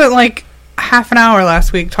I spent like, half an hour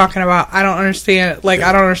last week talking about I don't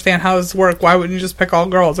understand how this works. Why wouldn't you just pick all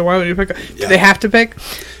girls, or why would you pick? Do they have to pick?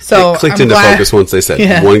 So it clicked into focus once they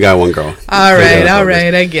said one guy, one girl. All right,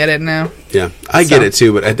 I get it now. Yeah, I get it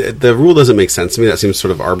too, but the rule doesn't make sense to me. That seems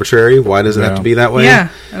sort of arbitrary. Why does it have to be that way? Yeah,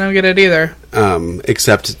 I don't get it either.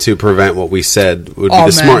 Except to prevent what we said would be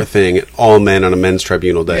the smart thing: all men on a men's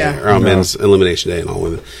tribunal day, or on men's elimination day, and all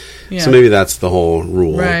women. Yeah. So maybe that's the whole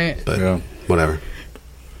rule, right? But whatever.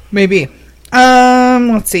 Maybe.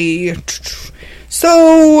 Let's see.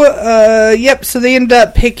 So, so they end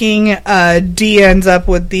up picking, Dee ends up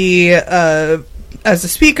with the, as a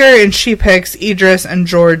speaker, and she picks Idris and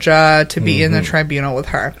Georgia to be in the tribunal with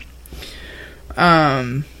her.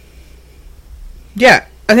 I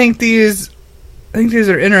think these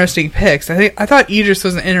are interesting picks. I thought Idris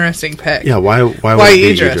was an interesting pick. Yeah, why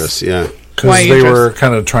Idris? Yeah. Because they were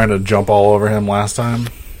kind of trying to jump all over him last time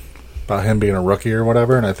about him being a rookie or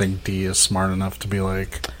whatever, and I think Dee is smart enough to be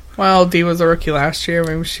like... Well, Dee was a rookie last year.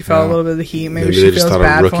 Maybe she felt a little bit of the heat. Maybe she they just feels thought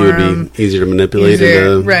bad a rookie for him. would be easier to manipulate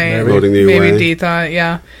into voting the way. Maybe Dee thought,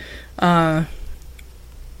 and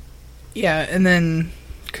then...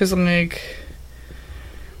 Because,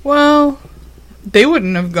 well... They would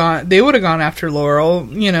have gone after Laurel,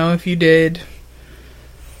 if you did...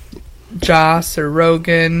 Joss or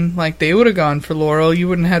Rogan, they would have gone for Laurel. You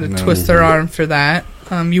wouldn't have had to twist their arm for that.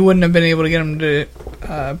 You wouldn't have been able to get them to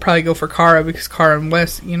probably go for Cara, because Cara and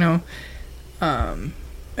Wes, and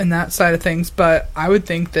that side of things. But I would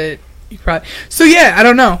think that you probably... So, I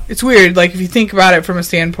don't know. It's weird. If you think about it from a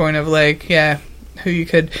standpoint of, who you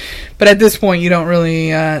could... But at this point, you don't really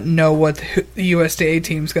know what the USDA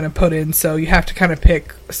team's going to put in, so you have to kind of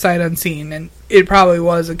pick sight unseen. And it probably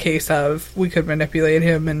was a case of we could manipulate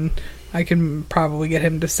him, and I can probably get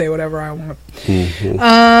him to say whatever I want.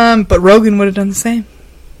 But Rogan would have done the same.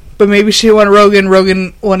 But maybe she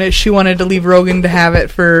wanted she wanted to leave Rogan to have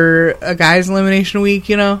it for a guy's elimination week,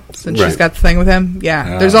 since she's got the thing with him.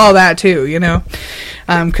 Yeah, there's all that too,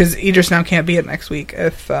 because Idris now can't be it next week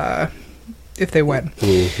if they win.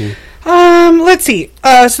 Let's see.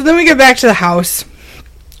 So then we get back to the house.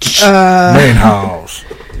 Main house.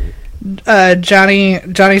 Johnny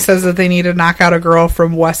says that they need to knock out a girl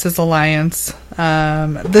from Wes's alliance.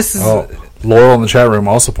 This is Laurel in the chat room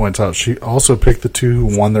also points out she also picked the two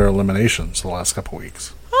who won their eliminations the last couple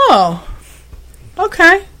weeks. Oh,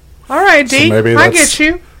 okay, all right, Dee. So I get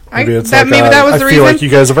you. Maybe that was the reason. I feel like you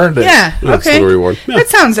guys have earned it. Yeah, that's okay. the reward. Yeah.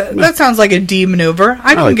 That sounds like a D maneuver.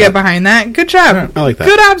 I can get behind that. Good job. Yeah, I like that.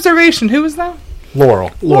 Good observation. Who was that?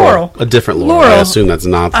 Laurel. A different Laurel. I assume that's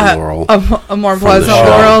not the Laurel. A more pleasant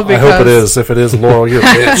Laurel. I hope it is. If it is Laurel, you're a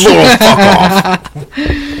bitch. Laurel, fuck off.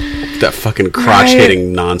 That fucking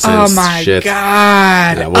crotch-hitting nonsense shit. Oh,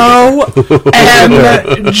 my God.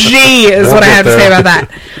 OMG is what I have to say about that.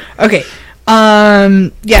 Okay.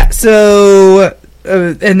 So...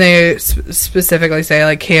 and they specifically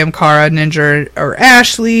say Cam, Cara, Ninja, or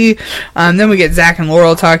Ashley. Then we get Zach and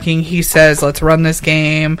Laurel talking. He says, "Let's run this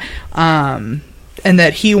game," and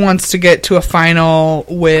that he wants to get to a final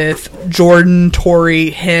with Jordan,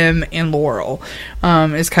 Tori, him, and Laurel.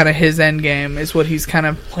 Is kind of his end game. Is what he's kind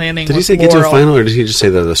of planning. Did he say Laurel. Get to a final, or did he just say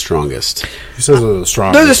they're the strongest? He says they're the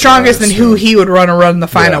strongest. They're the strongest, and who he would run the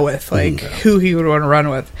final with, who he would want to run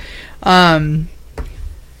with.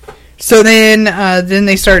 So then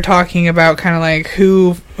they start talking about kind of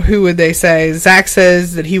who would they say? Zach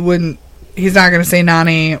says that he's not going to say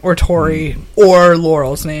Nani or Tori or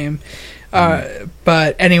Laurel's name,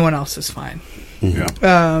 but anyone else is fine.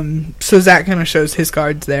 Yeah. So Zach kind of shows his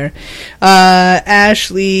cards there.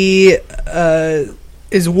 Ashley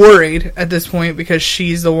is worried at this point because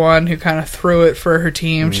she's the one who kind of threw it for her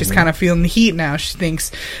team. Mm-hmm. She's kind of feeling the heat now. She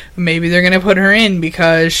thinks maybe they're going to put her in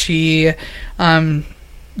because she...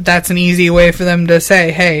 that's an easy way for them to say,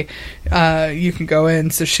 hey, you can go in.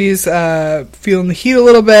 So she's feeling the heat a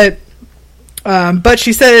little bit. But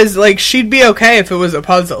she says, she'd be okay if it was a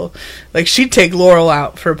puzzle. She'd take Laurel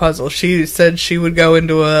out for a puzzle. She said she would go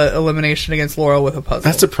into a elimination against Laurel with a puzzle.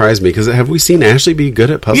 That surprised me, because have we seen Ashley be good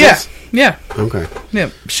at puzzles? Yeah. Okay.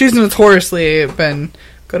 Yeah. She's notoriously been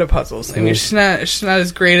good at puzzles. I mean, she's not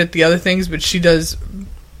as great at the other things, but she does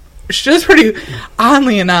pretty,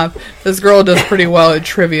 oddly enough, this girl does pretty well at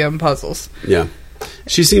trivia and puzzles. Yeah.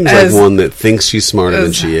 She seems like one that thinks she's smarter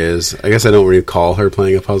than she is. I guess I don't recall her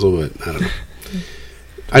playing a puzzle, but I don't know.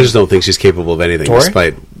 I just don't think she's capable of anything, Tori?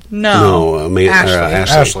 despite...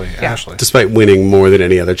 Ashley. Ashley. Despite winning more than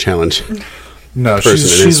any other challenge. No,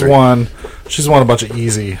 she's won a bunch of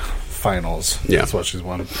easy finals. Yeah. That's what she's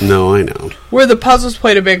won. No, I know. Where the puzzles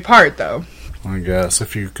played a big part, though. I guess,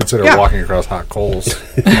 if you consider walking across hot coals.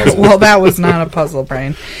 Well, that was not a puzzle,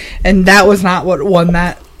 Brian. And that was not what won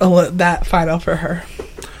that final for her.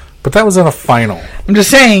 But that was in a final. I'm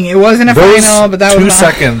just saying, it wasn't a final, but that was 2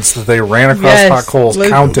 seconds that they ran across hot coals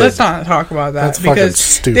counted. Let's not talk about that. That's because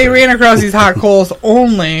stupid. They ran across these hot coals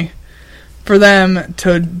only for them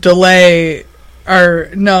to delay,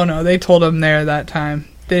 they told them there that time.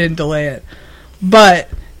 They didn't delay it. But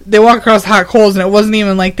they walked across hot coals, and it wasn't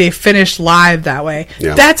even like they finished live that way.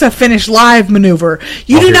 Yeah. That's a finish live maneuver.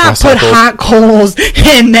 You do not put hot coals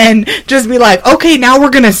and then just be like, okay, now we're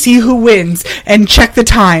going to see who wins and check the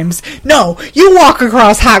times. No, you walk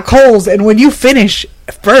across hot coals, and when you finish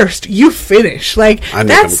first, you finish. Like, I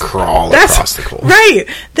make them crawl across the coals. Right.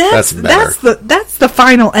 That's the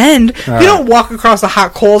final end. You don't walk across the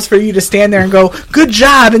hot coals for you to stand there and go, good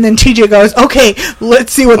job, and then TJ goes, okay,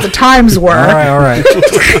 let's see what the times were. All right.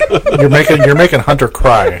 You're making Hunter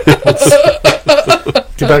cry. Let's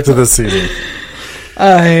get back to this season.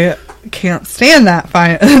 I can't stand that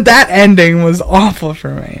that ending was awful for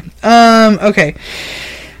me. Okay.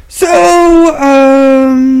 So,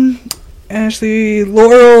 Ashley,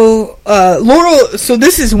 Laurel, so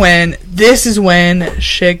this is when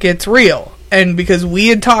shit gets real. And because we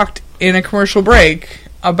had talked in a commercial break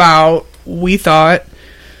about, we thought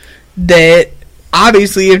that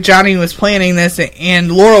obviously if Johnny was planning this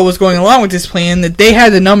and Laurel was going along with this plan, that they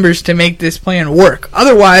had the numbers to make this plan work.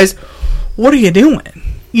 Otherwise, what are you doing?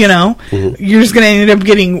 You know? Mm-hmm. You're just going to end up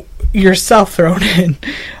getting yourself thrown in.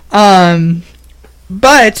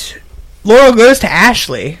 But Laurel goes to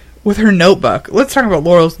Ashley with her notebook. Let's talk about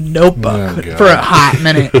Laurel's notebook for a hot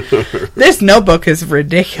minute. This notebook is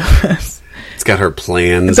ridiculous. It's got her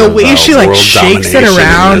plans. The way she shakes it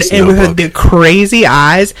around and with the crazy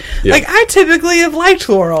eyes. Yep. Like, I typically have liked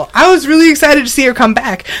Laurel. I was really excited to see her come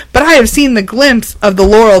back, but I have seen the glimpse of the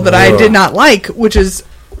Laurel that I did not like, which is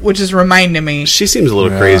reminding me. She seems a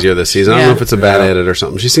little crazier this season. I don't know if it's a bad edit or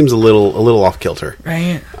something. She seems a little off kilter.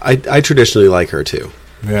 Right. I traditionally like her too.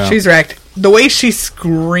 Yeah. She's wrecked. The way she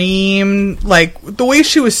screamed, the way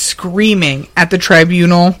she was screaming at the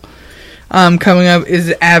tribunal coming up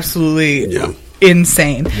is absolutely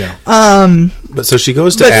insane. Yeah. But so she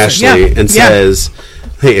goes to Ashley and says,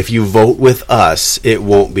 hey, if you vote with us, it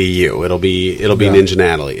won't be you. It'll be Ninja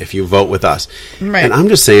Natalie if you vote with us. Right. And I'm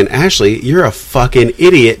just saying, Ashley, you're a fucking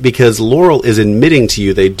idiot because Laurel is admitting to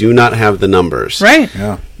you they do not have the numbers. Right.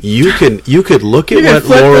 Yeah. You could look at what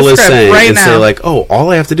Laurel is saying and say oh, all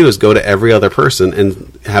I have to do is go to every other person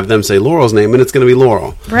and have them say Laurel's name and it's going to be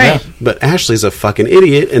Laurel. Right. Yeah. But Ashley's a fucking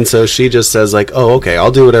idiot, and so she just says oh, okay, I'll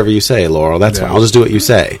do whatever you say, Laurel. That's fine. I'll just do what you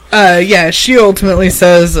say. She ultimately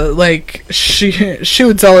says she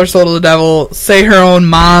would sell her soul to the devil, say her own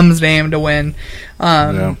mom's name to win.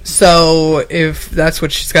 So if that's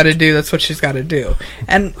what she's got to do, that's what she's got to do.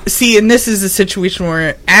 And see, and this is a situation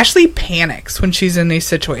where Ashley panics when she's in these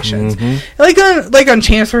situations. Mm-hmm. Like on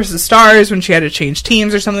Chance vs. Stars when she had to change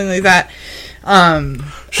teams or something like that.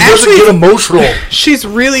 She doesn't get emotional. She's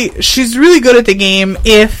really good at the game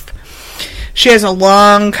if she has a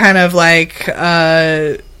long kind of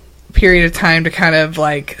period of time to kind of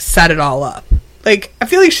set it all up. I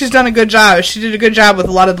feel like she's done a good job. She did a good job with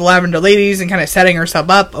a lot of the Lavender Ladies and kind of setting herself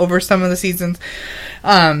up over some of the seasons.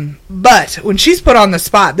 But when she's put on the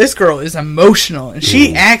spot, this girl is emotional, and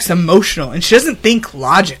she acts emotional, and she doesn't think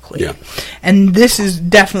logically. Yeah. And this is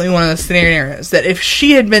definitely one of the scenarios that if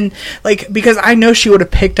she had been, because I know she would have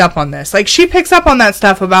picked up on this. She picks up on that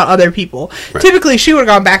stuff about other people. Right. Typically, she would have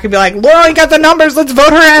gone back and be like, Laurel ain't got the numbers, let's vote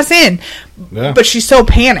her ass in. Yeah. But she's so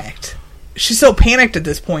panicked. She's so panicked at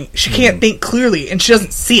this point. She can't think clearly, and she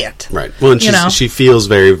doesn't see it. Right. Well, and she feels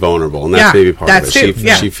very vulnerable, and that's maybe part of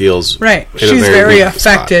it. She feels right. She's very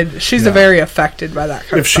affected. Spot. She's very affected by that.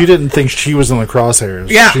 If she didn't think she was in the crosshairs,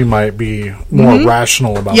 she might be more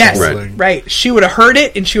rational about the whole thing. Right. She would have heard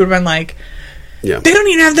it, and she would have been like, they don't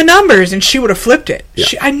even have the numbers, and she would have flipped it. Yeah.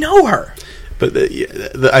 I know her. But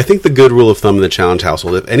I think the good rule of thumb in the challenge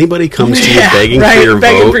household, if anybody comes to you begging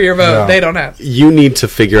for your vote, they don't have. You need to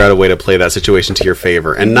figure out a way to play that situation to your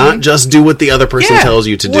favor and not just do what the other person tells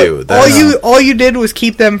you to do. All you did was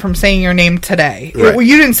keep them from saying your name today. Right.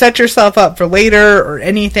 You didn't set yourself up for later or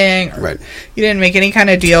anything. Or you didn't make any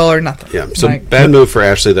kind of deal or nothing. Yeah. So bad move for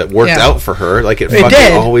Ashley that worked out for her, like it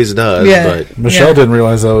fucking always does. Yeah. But Michelle didn't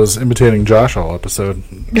realize I was imitating Josh all episode.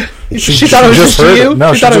 She thought it was just you?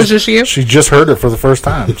 No, she thought it was just you? She just heard it for the first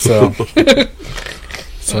time, so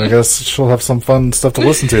I guess she'll have some fun stuff to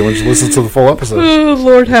listen to when she listens to the full episode. Oh,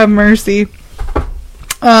 Lord have mercy.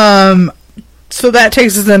 So that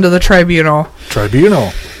takes us into the tribunal.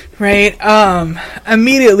 Right.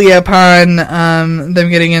 Immediately upon them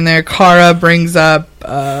getting in there, Kara brings up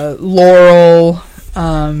Laurel,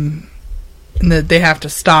 and that they have to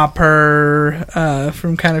stop her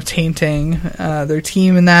from kind of tainting their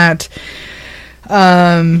team in that.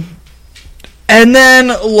 And then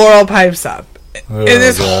Laurel pipes up. And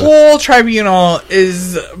this whole tribunal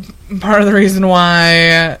is part of the reason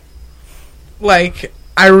why, like,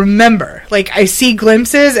 I remember. Like, I see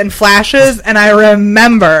glimpses and flashes, and I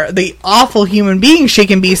remember the awful human being she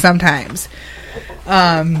can be sometimes.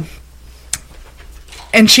 And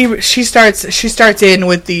she starts in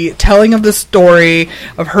with the telling of the story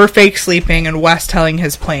of her fake sleeping and Wes telling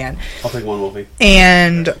his plan. I'll take one, Wolfie.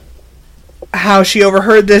 And how she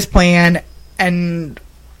overheard this plan, and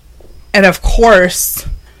of course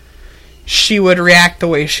she would react the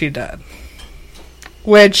way she did.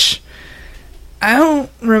 Which, I don't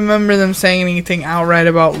remember them saying anything outright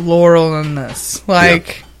about Laurel in this.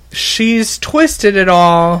 Like, she's twisted it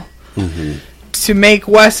all to make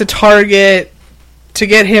Wes a target, to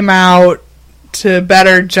get him out, to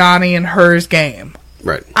better Johnny and her's game.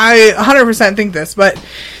 Right. I 100% think this, but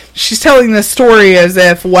she's telling this story as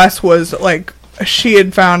if Wes was, like, she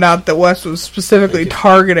had found out that Wes was specifically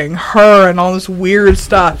targeting her and all this weird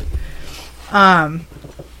stuff.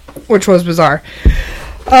 Which was bizarre.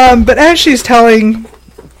 But as she's telling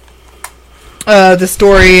the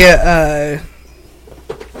story,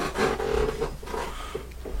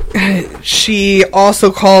 she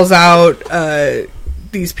also calls out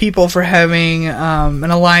these people for having an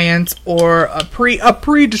alliance or a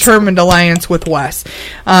predetermined alliance with Wes.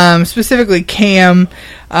 Specifically, Cam.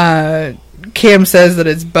 Cam says that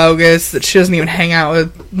it's bogus, that she doesn't even hang out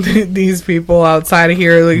with these people outside of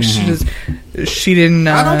here. Like, she didn't.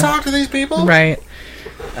 I don't talk to these people. Right.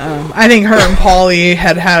 I think her and Paulie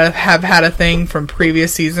have had a thing from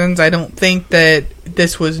previous seasons. I don't think that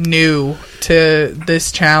this was new to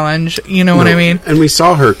this challenge. You know what I mean? And we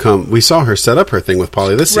saw her set up her thing with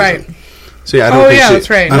Paulie this season. Right. So yeah, I don't think that's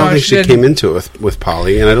right. I don't think she came into it with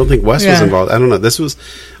Paulie, and I don't think Wes was involved. I don't know. This was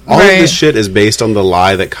all of this shit is based on the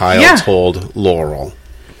lie that Kyle told Laurel.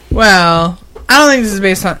 Well, I don't think this is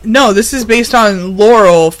based on... No, this is based on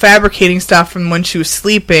Laurel fabricating stuff from when she was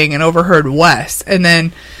sleeping and overheard Wes, and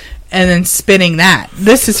then spinning that.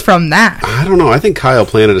 This is from that. I don't know. I think Kyle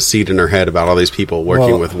planted a seed in her head about all these people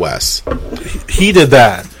working with Wes. He did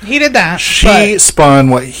that. She spun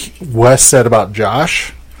what Wes said about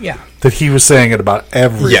Josh. Yeah. That he was saying it about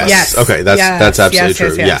everybody. Yes. Okay, that's absolutely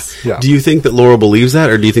true. Yes. Yeah. Do you think that Laurel believes that,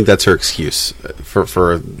 or do you think that's her excuse for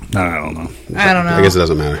I don't know. I don't know. I guess it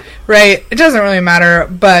doesn't matter. Right. It doesn't really matter,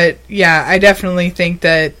 but yeah, I definitely think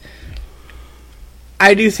that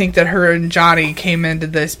I do think that her and Johnny came into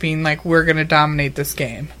this being like, we're going to dominate this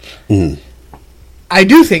game. I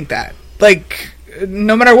do think that. Like,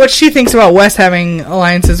 no matter what she thinks about Wes having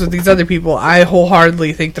alliances with these other people, I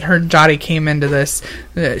wholeheartedly think that her and Johnny came into this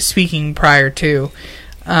speaking prior to,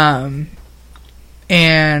 and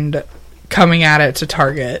coming at it to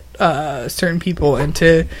target certain people and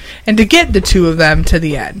to get the two of them to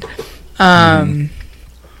the end.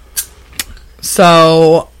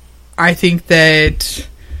 So I think that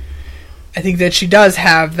she does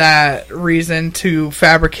have that reason to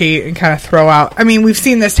fabricate and kind of throw out. I mean, we've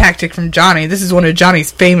seen this tactic from Johnny. This is one of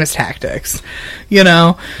Johnny's famous tactics,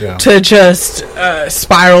 to just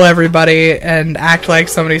spiral everybody and act like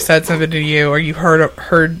somebody said something to you, or you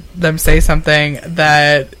heard them say something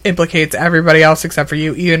that implicates everybody else except for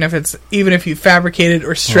you, even if you fabricated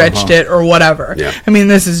or stretched it or whatever. Yeah. I mean,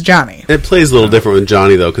 this is Johnny. It plays a little different with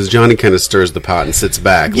Johnny though, because Johnny kind of stirs the pot and sits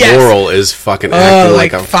back. Yes. Laurel is fucking acting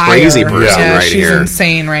like a crazy person right she's here. She's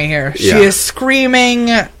insane right here. She is screaming.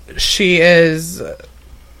 She is.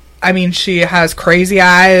 I mean, she has crazy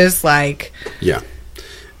eyes. Like,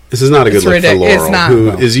 this is not a good look for Laurel,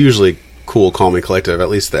 who is usually cool, calm, and collective. At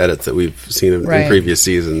least the edits that we've seen in previous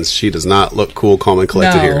seasons, she does not look cool, calm, and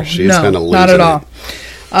collected here. She's kind of losing not at all.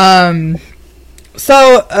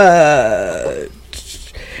 So,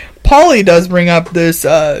 Paulie does bring up this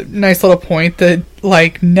nice little point that,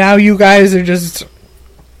 like, now you guys are just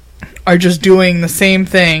doing the same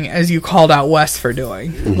thing as you called out Wes for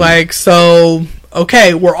doing. Like, so,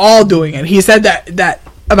 okay, we're all doing it. He said that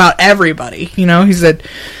about everybody. He said,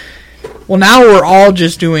 well, now we're all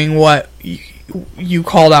just doing what you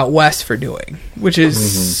called out Wes for doing, which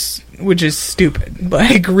is stupid.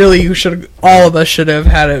 Like, really, all of us should have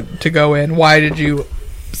had to go in. Why did you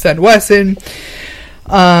send Wes in?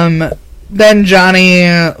 Then Johnny,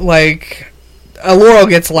 like, Laurel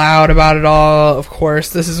gets loud about it all, of course.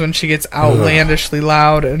 This is when she gets outlandishly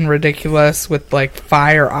loud and ridiculous with, like,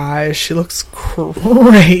 fire eyes. She looks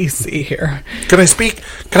crazy here. Can I speak?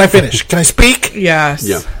 Can I finish? Can I speak? Yes.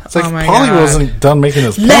 Yeah. It's like Paulie wasn't done making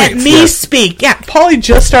his points. Let me speak. Yeah, Paulie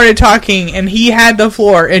just started talking, and he had the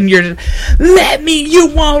floor, and you're just, you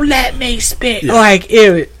won't let me speak. Yeah. Like,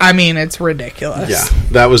 it's ridiculous. Yeah,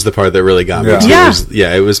 that was the part that really got me, too.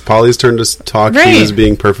 Yeah. It was Paulie's turn to talk. Right. He was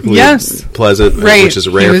being perfectly pleasant, which is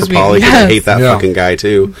rare for Paulie. I hate that fucking guy,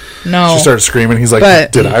 too. No. She started screaming. He's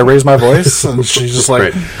like, did I raise my voice? And she's just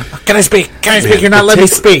like, can I speak? Can I speak? You're not letting me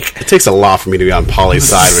speak. It takes a lot for me to be on Paulie's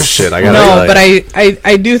side with shit. I gotta but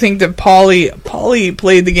I do think that Paulie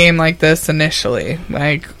played the game like this initially,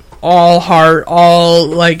 like all heart, all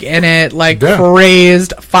like in it, like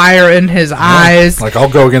crazed, fire in his eyes. Like, I'll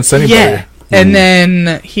go against anybody. Yeah. And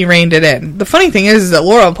then he reined it in. The funny thing is that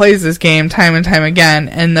Laurel plays this game time and time again,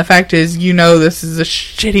 and the fact is, this is a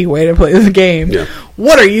shitty way to play the game. Yeah.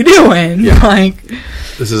 What are you doing? Yeah. Like,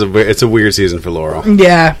 it's a weird season for Laurel.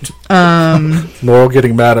 Yeah. Laurel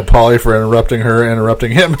getting mad at Paulie for interrupting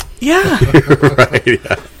him. Yeah. Right.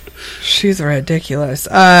 Yeah. She's ridiculous.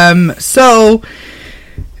 So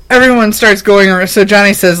everyone starts going around. So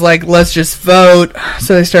Johnny says, like, let's just vote.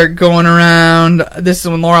 So they start going around. This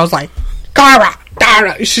is when Laurel's like, Gara,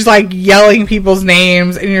 Gara. She's like yelling people's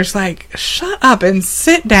names, and you're just like, shut up and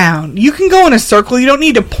sit down. You can go in a circle. You don't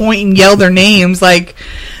need to point and yell their names. Like,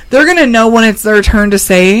 they're gonna know when it's their turn to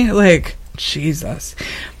say. Like, Jesus.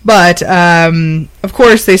 But of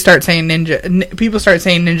course they start saying Ninja. People start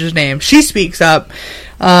saying Ninja's name. She speaks up.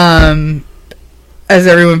 As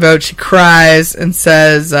everyone votes, she cries and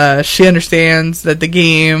says she understands that the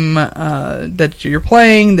game that you're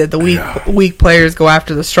playing, that the weak players go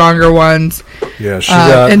after the stronger ones. Yeah,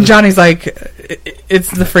 and Johnny's like, it's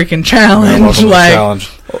the freaking challenge. Like, challenge.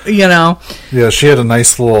 Yeah, she had a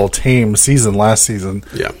nice little tame season last season.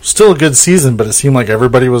 Yeah, still a good season, but it seemed like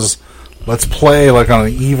everybody was. Let's play like on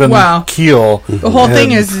an even keel. The whole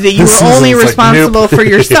thing is that you were only responsible for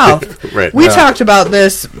yourself. Right. We talked about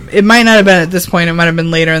this. It might not have been at this point. It might have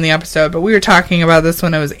been later in the episode. But we were talking about this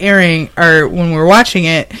when it was airing, or when we were watching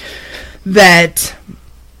it. That,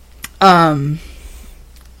 that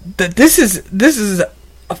this is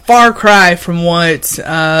a far cry from what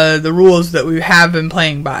the rules that we have been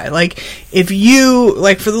playing by. Like, if you,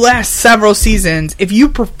 like, for the last several seasons, if you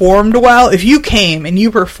performed well, if you came and you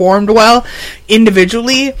performed well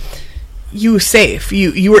individually, you were safe.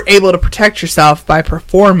 You were able to protect yourself by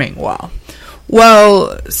performing well.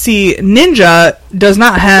 Well, see, Ninja does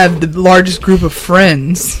not have the largest group of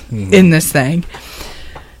friends in this thing.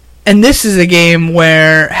 And this is a game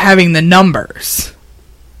where having the numbers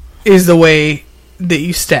is the way that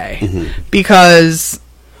you stay, because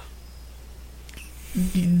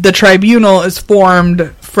the tribunal is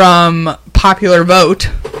formed from popular vote.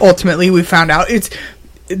 Ultimately, we found out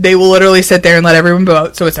they will literally sit there and let everyone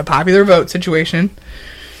vote, so it's a popular vote situation.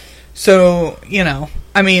 So,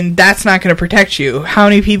 that's not going to protect you. How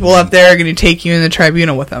many people up there are going to take you in the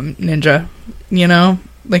tribunal with them, Ninja?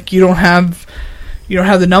 Like, you don't have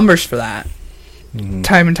the numbers for that.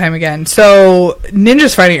 Time and time again. So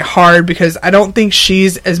Ninja's finding it hard because I don't think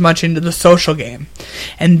she's as much into the social game,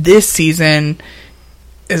 and this season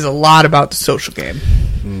is a lot about the social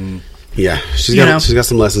game. Yeah, she's got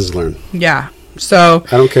some lessons to learn. Yeah, so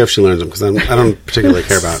I don't care if she learns them, because I don't particularly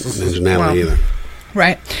care about Ninja Natalie either.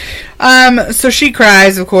 Right. So she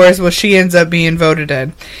cries, of course. Well, she ends up being voted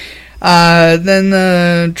in. Then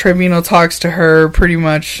the tribunal talks to her. Pretty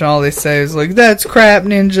much all they say is like, "That's crap,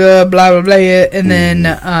 Ninja." Blah blah blah. And then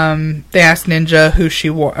they ask Ninja who she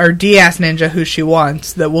or Dee asks Ninja who she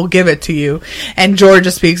wants. That will give it to you. And Georgia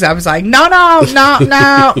speaks up. Is like, "No.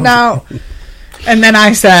 And then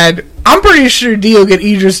I said, I'm pretty sure Dee will get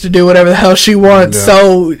Idris to do whatever the hell she wants. Yeah.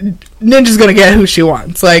 So Ninja's gonna get who she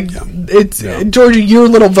wants. Like, Georgia, your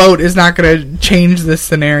little vote is not gonna change this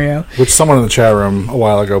scenario. Which someone in the chat room a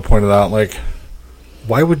while ago pointed out, like,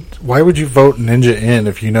 why would you vote Ninja in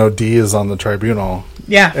if you know Dee is on the tribunal?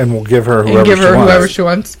 Yeah, and will give her whoever she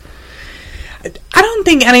wants. I don't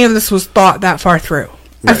think any of this was thought that far through.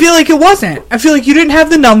 Right. I feel like it wasn't. I feel like you didn't have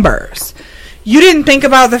the numbers. You didn't think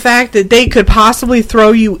about the fact that they could possibly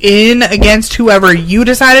throw you in against whoever you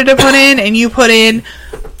decided to put in, and you put in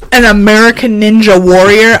an American Ninja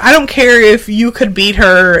Warrior. I don't care if you could beat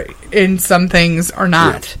her in some things or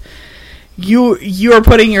not. Yeah. You are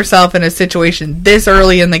putting yourself in a situation this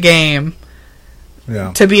early in the game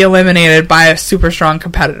to be eliminated by a super strong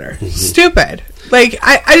competitor. Mm-hmm. Stupid. Like,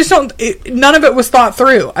 I just don't... none of it was thought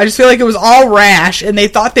through. I just feel like it was all rash, and they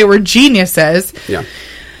thought they were geniuses. Yeah.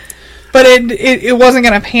 But it wasn't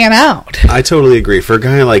going to pan out. I totally agree. For a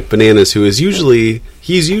guy like Bananas, who is usually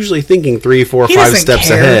thinking 3, 4, 5 steps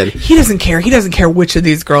ahead. He doesn't care. He doesn't care which of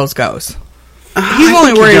these girls goes. He's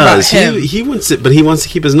only worried about him. He wants it, but he wants to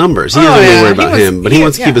keep his numbers. He doesn't really worry about him, but he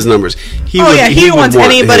wants to keep his numbers. He wants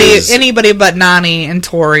anybody but Nani and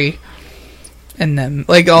Tori and them,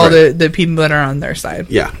 like all the people that are on their side.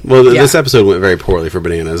 Yeah. Well, this episode went very poorly for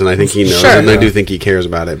Bananas, and I think he knows, and I do think he cares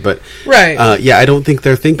about it. But I don't think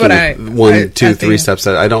they're thinking 1, 2, 3 steps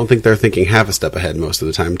ahead. I don't think they're thinking half a step ahead most of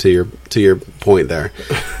the time. To your point there.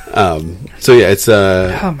 It's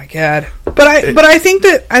oh my god. But I think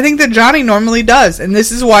that Johnny normally does, and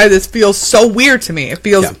this is why this feels so weird to me. It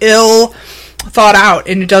feels ill thought out,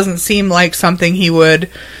 and it doesn't seem like something he would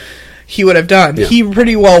have done. Yeah. He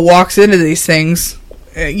pretty well walks into these things.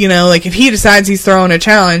 Like if he decides he's throwing a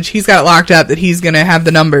challenge, he's got it locked up that he's going to have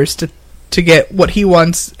the numbers to get what he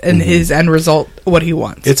wants and his end result what he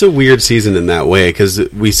wants. It's a weird season in that way because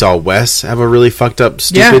we saw Wes have a really fucked up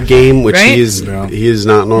stupid game, which he is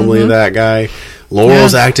not normally that guy.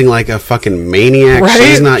 Laurel's acting like a fucking maniac. Right?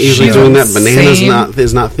 She's not usually doing that. Bananas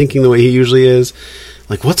is not thinking the way he usually is.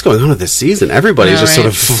 Like, what's going on with this season? Everybody's just sort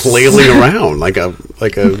of flailing around like a.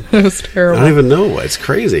 It was terrible. I don't even know. It's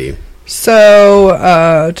crazy. So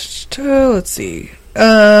let's see.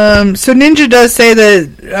 So Ninja does say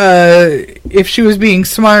that if she was being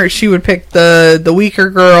smart, she would pick the weaker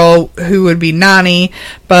girl, who would be Nani.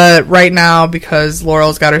 But right now, because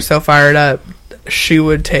Laurel's got her so fired up, she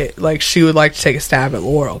would like to take a stab at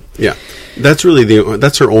Laurel. Yeah, that's really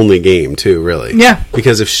that's her only game too, really. Yeah,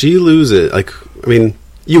 because if she loses,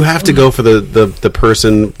 you have to go for the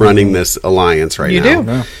person running this alliance right now. You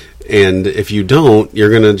do, and if you don't,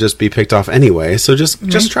 you're gonna just be picked off anyway. So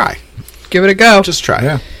just try, give it a go. Just try.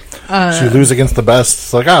 Yeah. So you lose against the best.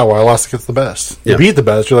 It's like, I lost against the best. You beat the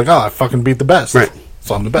best. You're like, I fucking beat the best. Right.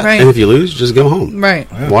 So I'm the best. Right. And if you lose, just go home. Right.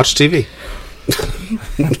 Yeah. Watch TV.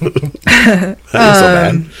 That ain't so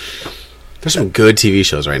bad. There's some good TV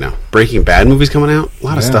shows right now. Breaking Bad movies coming out. A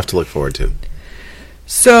lot of stuff to look forward to.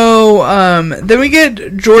 So then we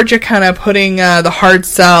get Georgia kind of putting the hard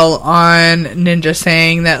sell on Ninja,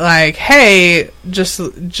 saying that like, hey, just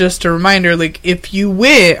a reminder, like if you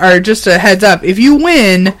win, or just a heads up, if you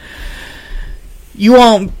win, you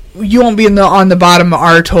won't be on the bottom of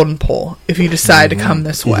our totem pole if you decide to come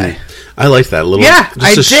this way. I like that little. Yeah,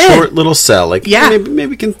 just a short little sell. Like,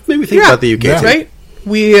 maybe think about the UK team. Right.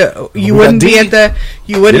 You wouldn't be at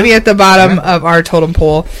the bottom of our totem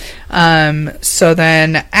pole. So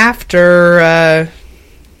then after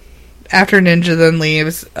Ninja then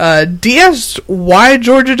leaves, DS why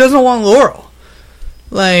Georgia doesn't want Laurel.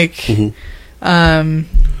 Like, because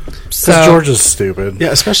Georgia's stupid. Yeah,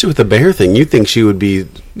 especially with the bear thing. You'd think she would be.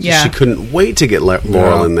 Yeah. She couldn't wait to get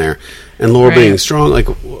Laurel in there, and Laurel being strong. Like,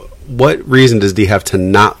 what reason does D have to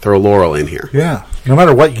not throw Laurel in here? Yeah, no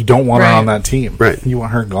matter what, you don't want her on that team. Right, you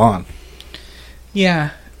want her gone.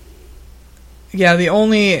 Yeah. Yeah, the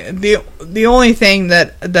only thing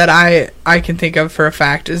that I can think of for a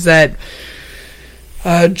fact is that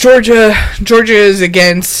Georgia was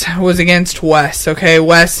against Wes. Okay,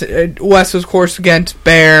 Wes was of course against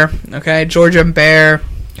Bear. Okay, Georgia and Bear,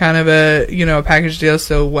 kind of a package deal.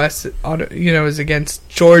 So Wes is against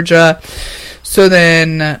Georgia. So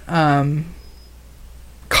then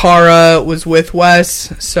Kara was with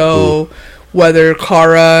Wes. So whether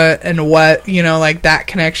Kara and Wes, like that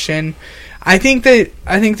connection. I think that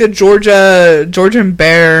Georgia and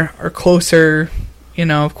Bear are closer,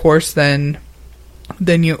 of course, than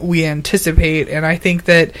we anticipate. And I think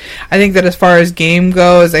that as far as game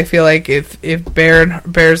goes, I feel like if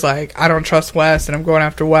Bear's like, I don't trust Wes and I'm going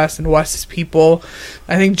after Wes and Wes's people,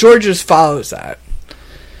 I think Georgia just follows that.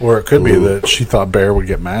 Or it could be that she thought Bear would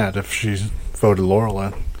get mad if she voted Laurel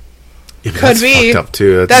in. Yeah, could be. Fucked up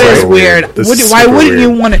too. That is weird. Why wouldn't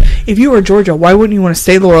you want to? If you were Georgia, why wouldn't you want to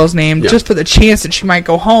say Laurel's name just for the chance that she might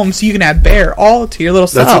go home, so you can have Bear all to your little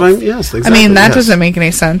self? That's what yes, exactly. I mean, that doesn't make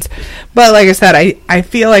any sense. But like I said, I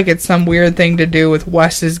feel like it's some weird thing to do with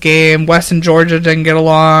Wes's game. Wes and Georgia didn't get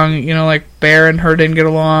along. Like Bear and her didn't get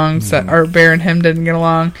along, or Bear and him didn't get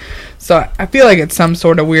along. So I feel like it's some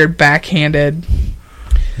sort of weird backhanded.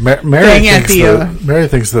 Mary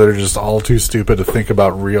thinks that they're just all too stupid to think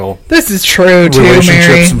about real. This is true too,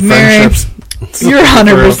 relationships and friendships. You're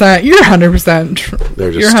 100%. You're 100%.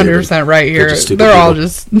 You're 100% right here. They're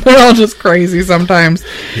all just crazy sometimes.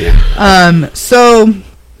 Yeah. So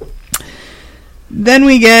then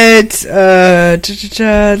we get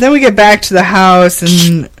back to the house,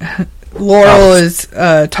 and Laurel is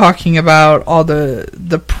talking about all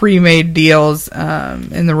the pre-made deals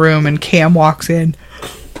in the room, and Cam walks in.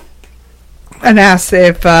 and asks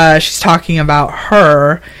if she's talking about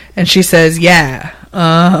her, and she says, yeah,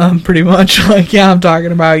 pretty much, like, yeah, I'm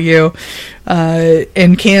talking about you.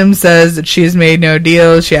 And Cam says that she has made no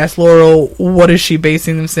deals. She asks Laurel, what is she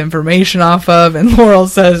basing this information off of? And Laurel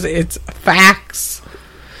says it's facts.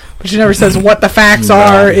 But she never says what the facts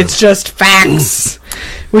are. It's just facts,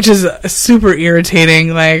 which is super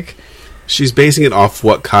irritating. Like, she's basing it off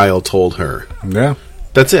what Kyle told her. Yeah.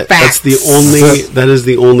 That's it. Facts. That is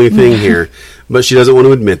the only thing here. But she doesn't want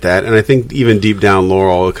to admit that, and I think even deep down,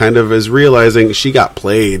 Laurel kind of is realizing she got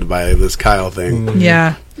played by this Kyle thing.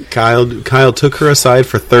 Yeah. Kyle took her aside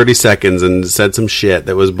for 30 seconds and said some shit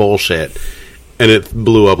that was bullshit, and it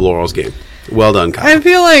blew up Laurel's game. Well done, Kyle. I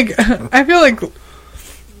feel like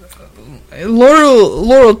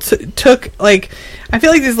Laurel took, like, I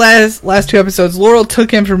feel like these last two episodes, Laurel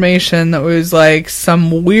took information that was like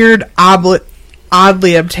some weird,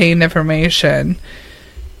 oddly obtained information,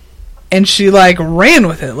 and she like ran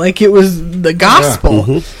with it like it was the gospel. Yeah.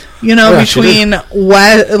 Mm-hmm. You know, between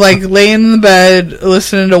Wes, like laying in the bed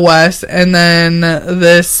listening to Wes, and then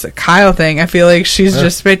this Kyle thing. I feel like she's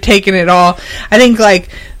just been taking it all. I think like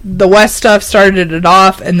the Wes stuff started it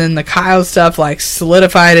off, and then the Kyle stuff like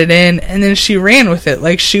solidified it in, and then she ran with it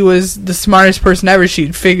like she was the smartest person ever.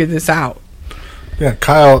 She'd figured this out. Yeah,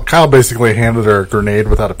 Kyle basically handed her a grenade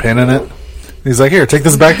without a pin in it. He's like, here, take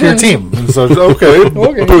this back to your team. And so, okay,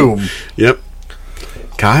 boom. Yep.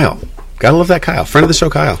 Kyle. Gotta love that Kyle. Friend of the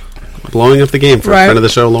show, Kyle. Blowing up the game for friend of the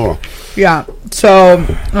show, Laurel. Yeah. So,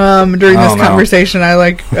 during this conversation,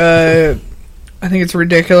 I think it's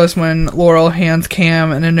ridiculous when Laurel hands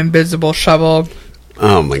Cam an invisible shovel.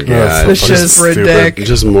 Oh my god. It's just ridiculous.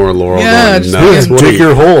 Just more Laurel. Yeah, dig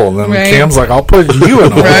your hole. And then Cam's like, I'll put you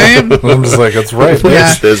in a hole. Right? And I'm just like, that's right.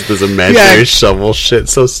 Yeah. This imaginary shovel shit.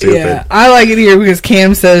 So stupid. Yeah. I like it here because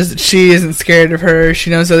Cam says that she isn't scared of her. She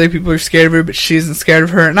knows other people are scared of her, but she isn't scared of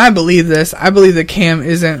her. And I believe this. I believe that Cam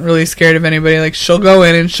isn't really scared of anybody. Like, she'll go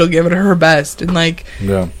in and she'll give it her best. And like,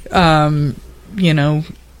 you know,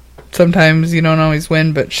 sometimes you don't always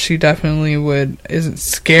win, but she definitely isn't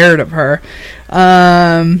scared of her.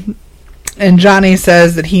 And Johnny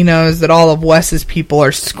says that he knows that all of Wes's people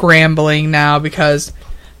are scrambling now because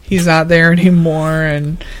he's not there anymore,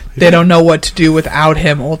 and they don't know what to do without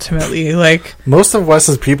him ultimately. Like, most of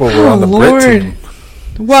Wes's people were on the Brit team.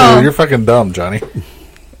 Well, so you're fucking dumb, Johnny.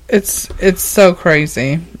 It's so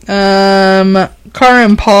crazy. Cara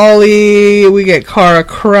and Polly, we get Cara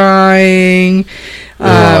crying.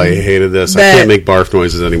 I hated this. I can't make barf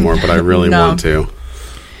noises anymore, but I really want to.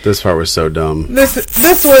 This part was so dumb. This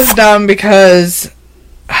was dumb because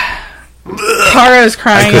Cara is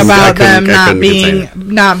crying about them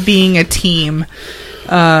not being a team.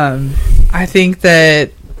 I think that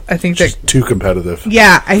just too competitive.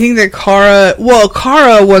 Yeah, I think that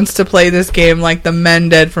Cara wants to play this game like the men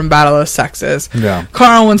did from Battle of the Sexes. Yeah.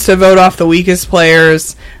 Cara wants to vote off the weakest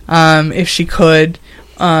players if she could.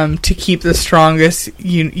 To keep the strongest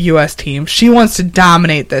U.S. team. She wants to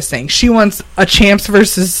dominate this thing. She wants a champs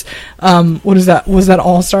versus what is that? Was that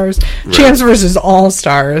All Stars? Right. Champs versus All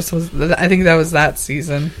Stars. I think that was that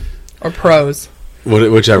season, or pros.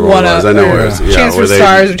 Whichever one it was. I know where it was. Yeah, Champs versus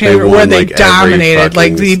Stars or Champs where they dominated,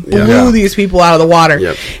 like they blew these people out of the water.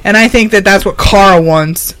 Yep. And I think that that's what Cara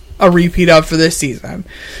wants a repeat of for this season.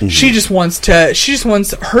 Mm-hmm. She just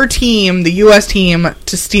wants her team, the U.S. team,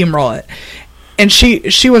 to steamroll it. And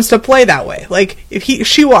she wants to play that way. Like, if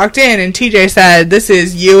she walked in and TJ said, this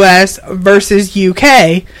is US versus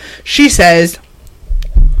UK, she says,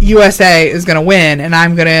 USA is going to win, and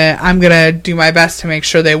I'm gonna do my best to make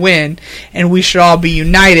sure they win, and we should all be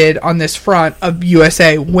united on this front of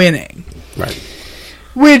USA winning. Right.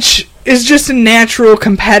 Which is just a natural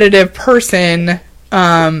competitive person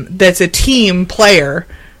that's a team player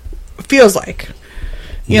feels like.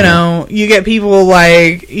 You know, you get people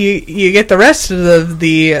like you get the rest of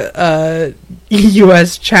the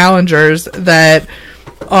U.S. challengers that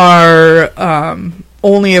are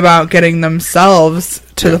only about getting themselves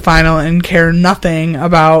to the final and care nothing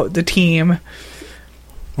about the team.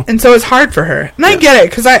 And so it's hard for her. And I get it,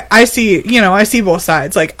 because I see both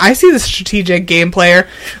sides. Like, I see the strategic game player,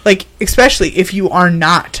 like, especially if you are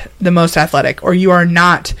not the most athletic, or you are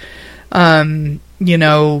not you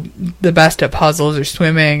know, the best at puzzles or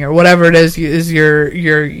swimming or whatever it is your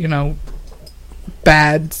you know,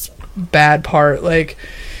 bad part. Like,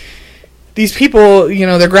 these people, you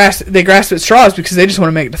know, they grasp at straws because they just want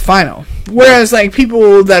to make the final. Whereas, like,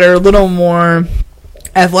 people that are a little more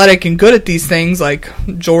athletic and good at these things, like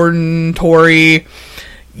Jordan, Tori,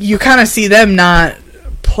 you kind of see them not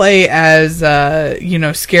play as you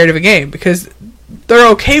know, scared of a game, because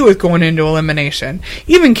they're okay with going into elimination.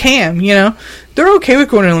 Even Cam, they're okay with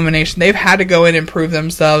going into elimination. They've had to go in and prove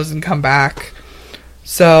themselves and come back.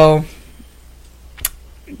 So,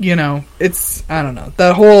 it's, I don't know.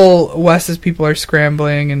 The whole Wes's people are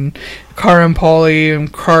scrambling, and Cara and Paulie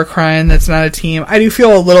and Cara crying that's not a team. I do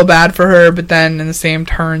feel a little bad for her, but then in the same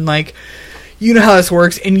turn, like, you know how this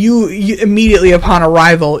works, and you immediately upon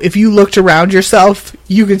arrival, if you looked around yourself,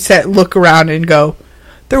 you could look around and go,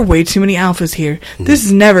 there are way too many alphas here. This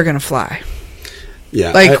is never going to fly.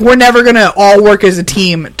 Yeah. Like, we're never going to all work as a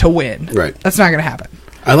team to win. Right. That's not going to happen.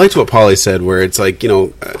 I liked what Paulie said, where it's like,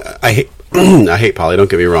 I hate I hate Paulie, don't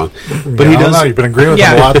get me wrong. But he does. You've been agreeing with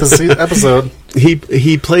him a lot this episode.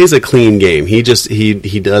 He plays a clean game. He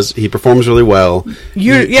performs really well.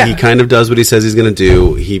 He kind of does what he says he's going to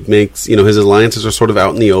do. He makes, his alliances are sort of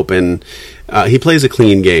out in the open. He plays a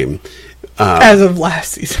clean game. As of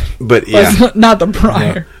last season. But yeah. Not the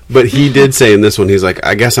prior. Yeah. But he did say in this one, he's like,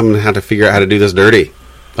 I guess I'm going to have to figure out how to do this dirty.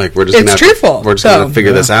 Like, we're just going to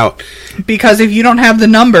figure this out. Because if you don't have the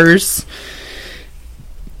numbers,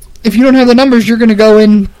 you're going to go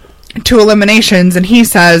in to eliminations, and he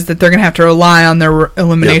says that they're going to have to rely on their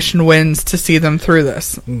elimination wins to see them through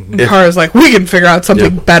this. And Cara's like, we can figure out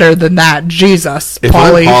something better than that. Jesus, if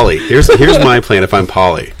Paulie. I'm Paulie, here's my plan if I'm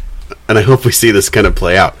Paulie, and I hope we see this kind of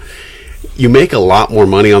play out. You make a lot more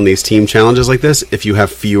money on these team challenges like this if you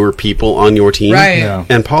have fewer people on your team. Right. Yeah.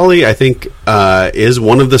 And Paulie, I think, is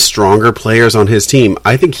one of the stronger players on his team.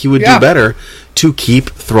 I think he would do better to keep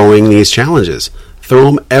throwing these challenges. Throw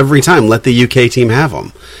them every time. Let the UK team have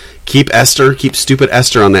them. Keep stupid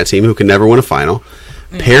Esther on that team who can never win a final.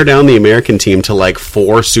 Pare down the American team to like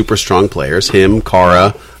 4 super strong players. Him,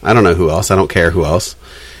 Cara, I don't know who else. I don't care who else.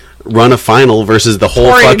 Run a final versus the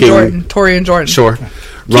whole Tori and Jordan. Sure.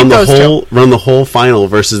 Run the whole final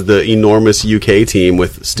versus the enormous UK team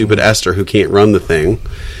with stupid Esther who can't run the thing.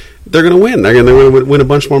 They're going to win. They're going to win a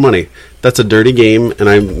bunch more money. That's a dirty game,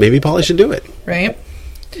 and maybe Paulie should do it. Right.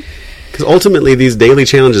 Because ultimately, these daily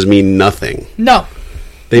challenges mean nothing. No.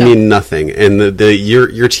 They mean nothing, and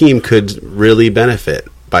your team could really benefit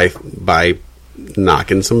by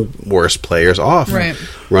knocking some worse players off. Right.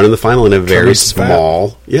 Running the final in a very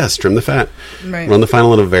small... Yes, trim the fat. Right. Run the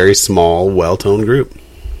final in a very small, well-toned group.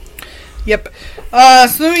 Yep.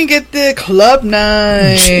 So then we get the club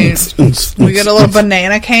night. We get a little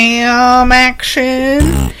banana cam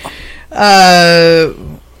action.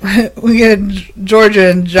 We get Georgia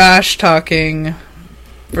and Josh talking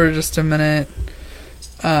for just a minute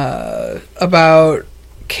about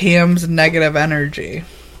Cam's negative energy,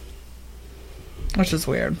 which is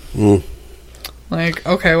weird. Like,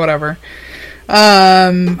 okay, whatever.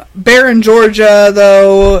 Bear and Georgia,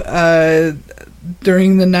 though,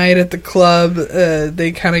 during the night at the club,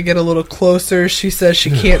 they kind of get a little closer. She says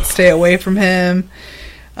she can't stay away from him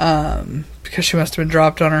because she must have been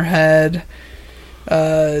dropped on her head.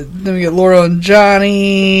 Then we get Laurel and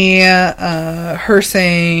Johnny, her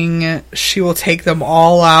saying she will take them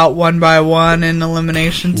all out one by one in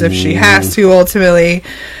eliminations if she has to, ultimately.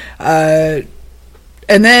 And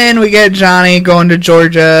then we get Johnny going to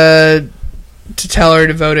Georgia to tell her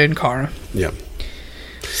to vote in Cara. Yeah.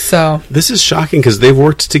 So this is shocking because they've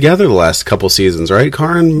worked together the last couple seasons, right?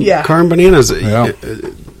 Cara and Bananas. Yeah.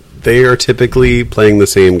 They are typically playing the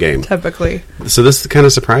same game. Typically. So this kind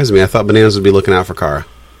of surprised me. I thought Bananas would be looking out for Cara.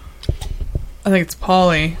 I think it's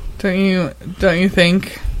Paulie. Don't you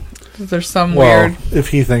think? There's some weird... if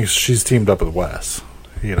he thinks she's teamed up with Wes,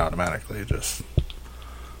 he'd automatically just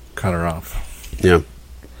cut her off. Yeah.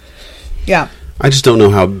 Yeah. I just don't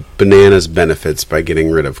know how Bananas benefits by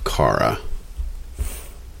getting rid of Cara.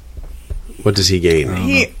 What does he gain?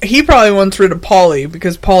 He probably wants rid of Paulie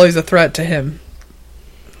because Paulie's a threat to him.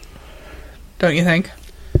 Don't you think?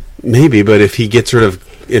 Maybe, but if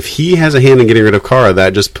he has a hand in getting rid of Cara,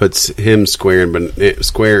 that just puts him square in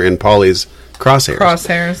Paulie's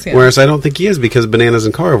crosshairs. Yeah. Whereas I don't think he is because Bananas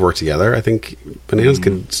and Cara work together. I think Bananas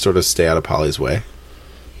could sort of stay out of Paulie's way.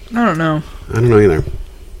 I don't know. I don't know either.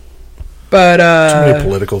 But too many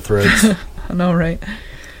political threads. I know, right?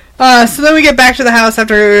 So then we get back to the house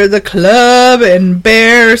after the club, and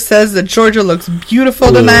Bear says that Georgia looks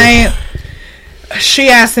beautiful tonight. She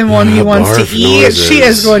asks him what he wants to eat. Noises. She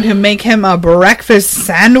is going to make him a breakfast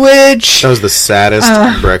sandwich. That was the saddest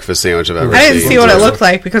breakfast sandwich I've ever seen. I didn't see what it looked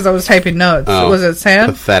like because I was typing notes. Was it sad?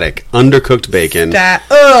 Pathetic. Undercooked bacon.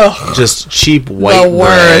 Just cheap white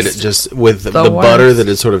bread. Just with the butter that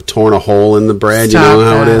had sort of torn a hole in the bread. You know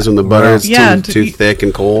how it is when the butter is too thick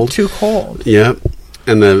and cold? Too cold. Yep.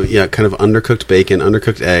 And the kind of undercooked bacon,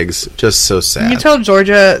 undercooked eggs, just so sad. You tell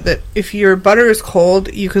Georgia that if your butter is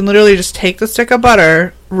cold, you can literally just take the stick of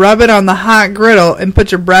butter, rub it on the hot griddle, and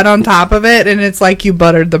put your bread on top of it, and it's like you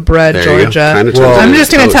buttered the bread, there Georgia. I'm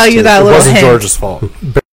just going to tell you that little hint. It wasn't Georgia's fault.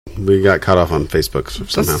 We got cut off on Facebook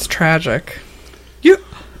somehow. This is tragic.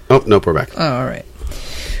 Oh, nope, we're back. Oh, all right.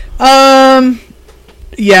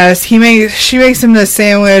 Yes, she makes him the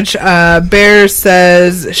sandwich. Bear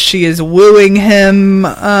says she is wooing him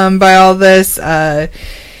by all this, and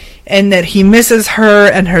that he misses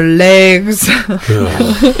her and her legs.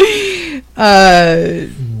 The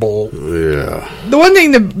one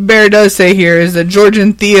thing that Bear does say here is that George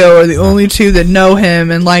and Theo are the only two that know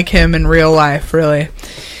him and like him in real life, really.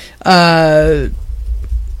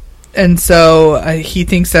 And so he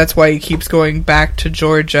thinks that's why he keeps going back to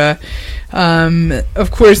Georgia.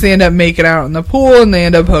 Of course, they end up making out in the pool, and they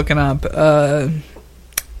end up hooking up.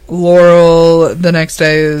 Laurel, the next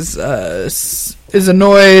day, is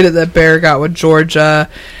annoyed that Bear got with Georgia.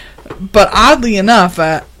 But oddly enough,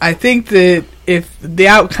 I think that if the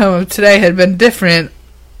outcome of today had been different,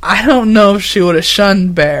 I don't know if she would have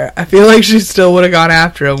shunned Bear. I feel like she still would have gone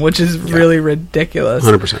after him, which is really ridiculous.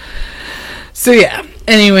 100%. So, yeah.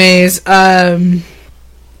 Anyways,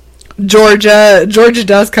 Georgia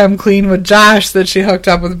does come clean with Josh that she hooked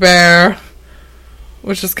up with Bear,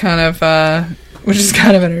 which is kind of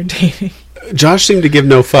entertaining. Josh seemed to give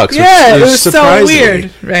no fucks. Yeah, it was so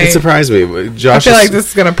weird. Right? It surprised me. Josh, I feel like this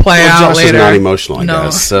is going to play out Josh later. Josh is not emotional, I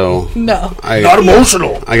guess. So no, not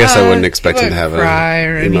emotional. I guess I wouldn't expect him to have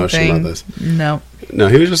an emotion about this. No,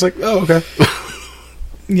 he was just like, oh, okay.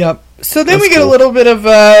 Yep. So then That's we get cool. a little bit of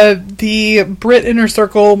the Brit inner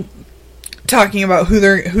circle talking about who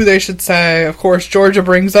they should say. Of course, Georgia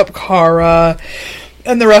brings up Cara,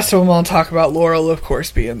 and the rest of them all talk about Laurel, of course,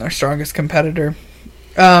 being their strongest competitor.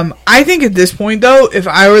 I think at this point, though, if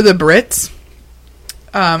I were the Brits,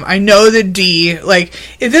 I know that Dee, like,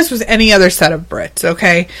 if this was any other set of Brits,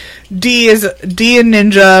 okay, Dee and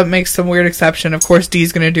Ninja makes some weird exception. Of course,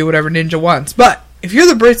 Dee's going to do whatever Ninja wants. But if you're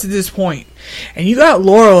the Brits at this point, and you got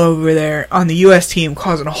Laurel over there on the U.S. team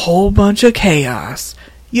causing a whole bunch of chaos,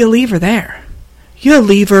 you leave her there. You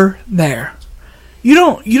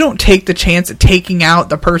don't take the chance of taking out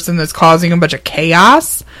the person that's causing a bunch of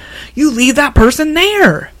chaos. You leave that person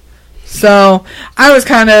there. So I was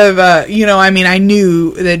kind of, I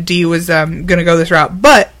knew that Dee was going to go this route,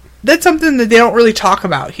 but that's something that they don't really talk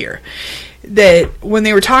about here. That when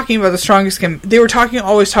they were talking about the strongest, they were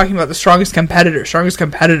always talking about the strongest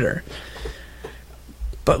competitor.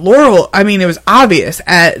 But Laurel, it was obvious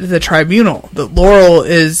at the tribunal that Laurel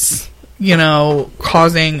is,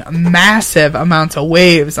 causing massive amounts of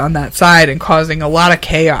waves on that side and causing a lot of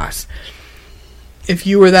chaos. If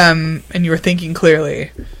you were them and you were thinking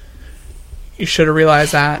clearly, you should have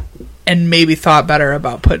realized that and maybe thought better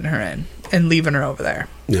about putting her in and leaving her over there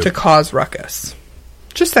to cause ruckus.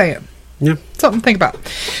 Just saying. Yeah. Something to think about.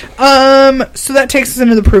 So that takes us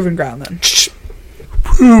into the proving ground then.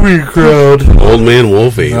 Proving ground. Old man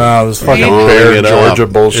Wolfie. No, this fucking Bear Georgia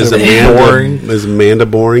bullshit. Is Amanda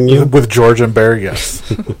boring you? With Georgia and Bear, yes.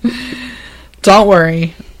 Don't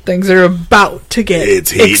worry. Things are about to get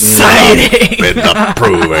exciting. In the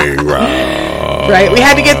proving ground. Right, we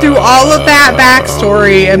had to get through all of that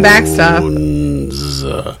backstory and back stuff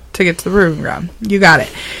to get to the proving ground. You got it.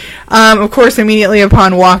 Of course, immediately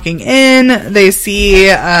upon walking in, they see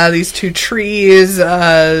these two trees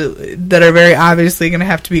that are very obviously going to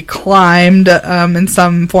have to be climbed in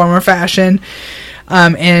some form or fashion.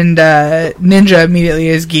 And Ninja immediately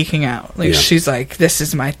is geeking out. She's like, "This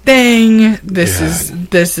is my thing. This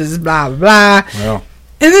is blah blah blah." Well.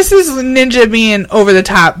 And this is Ninja being over the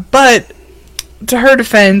top, but to her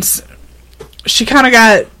defense, she kind of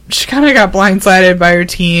got blindsided by her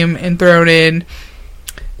team and thrown in.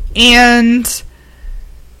 And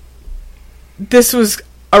this was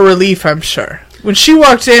a relief, I'm sure. When she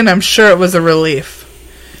walked in, I'm sure it was a relief.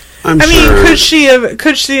 I mean,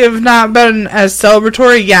 could she have not been as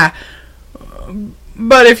celebratory? Yeah.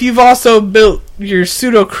 But if you've also built your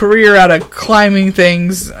pseudo career out of climbing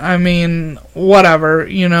things, whatever,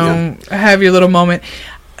 have your little moment.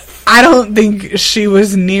 I don't think she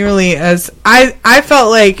was nearly as... I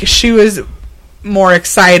felt like she was more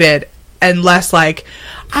excited and less like,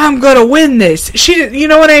 I'm gonna win this. You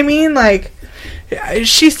know what I mean? Like,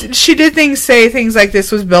 she did say things like, this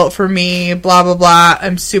was built for me, blah blah blah,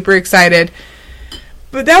 I'm super excited.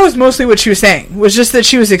 But that was mostly what she was saying, was just that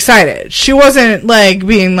she was excited. She wasn't, like,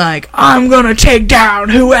 being like, I'm gonna take down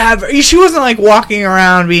whoever. She wasn't, like, walking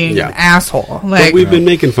around being an asshole. Like, but we've been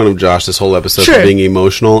making fun of Josh this whole episode for being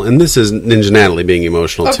emotional, and this is Ninja Natalie being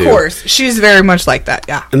emotional, too. Of course. She's very much like that,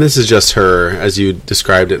 yeah. And this is just her, as you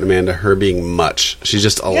described it, Amanda, her being much. She's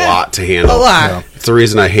just a lot to handle. A lot. Yeah. It's the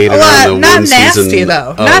reason I hated her in the not one nasty, season.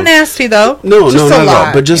 Though. Not nasty, though. No, just not at lot,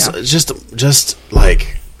 all. But just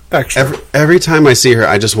like... Extra. Every time I see her,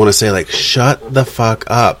 I just want to say, like, shut the fuck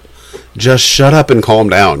up. Just shut up and calm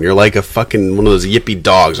down. You're like a fucking one of those yippy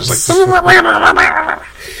dogs. Just like...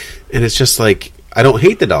 And it's just like, I don't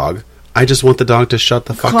hate the dog. I just want the dog to shut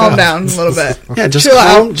the fuck up. Calm down a little bit. Yeah, just chill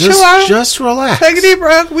out. Just relax. Take a deep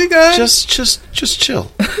breath. We good. Just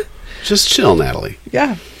chill. Just chill, Natalie.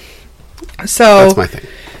 Yeah. So... That's my thing.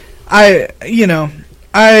 I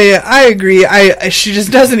agree. She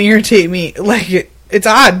just doesn't irritate me. Like, it's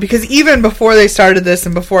odd, because even before they started this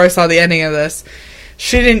and before I saw the ending of this,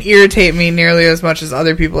 she didn't irritate me nearly as much as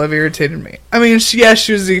other people have irritated me. I mean, she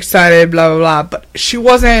was excited, blah, blah, blah, but she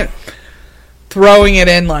wasn't throwing it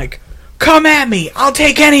in like, come at me, I'll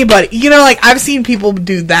take anybody. You know, like, I've seen people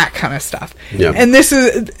do that kind of stuff. Yeah. And this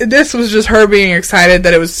was just her being excited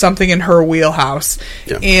that it was something in her wheelhouse.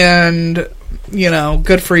 Yeah. And... you know,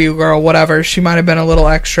 good for you, girl, whatever. She might have been a little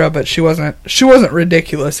extra, but she wasn't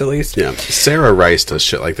ridiculous, at least. Yeah. Sarah Rice does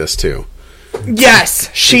shit like this, too. Yes.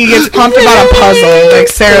 She gets pumped about a puzzle. Like,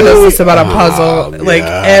 Sarah does this about a puzzle. Like,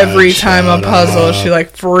 every time a puzzle, she,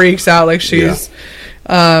 like, freaks out like she's,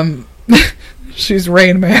 she's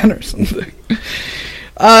Rain Man or something.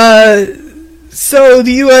 So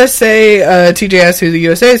the USA, TJ asks who the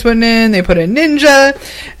USA is putting in. They put in Ninja,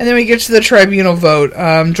 and then we get to the tribunal vote.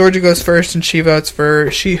 Georgia goes first, and she votes for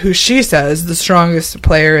who she says the strongest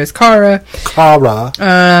player is Kara.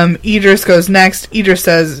 Idris goes next. Idris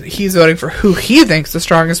says he's voting for who he thinks the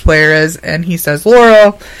strongest player is, and he says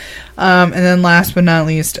Laurel. And then last but not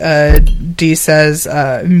least, Dee says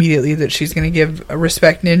immediately that she's going to give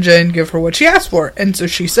respect Ninja and give her what she asked for, and so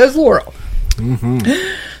she says Laurel. Mm-hmm.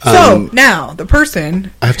 So now the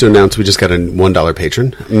person, I have to announce we just got a $1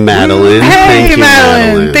 patron, Madeline. Hey, thank you,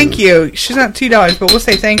 Madeline. Thank you. She's not $2, but we'll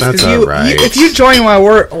say thanks because if you join while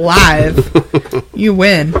we're live, you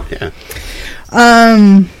win. Yeah.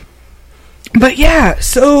 But yeah,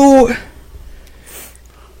 so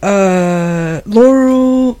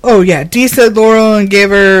Laurel. Oh yeah, Dee said Laurel and gave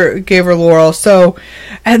her Laurel. So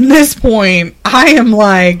at this point, I am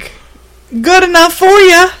like, good enough for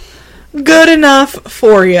you. Good enough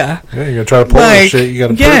for you. Yeah, you're gonna try to pull this shit. You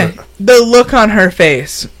gotta prove it. The look on her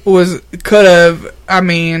face could have. I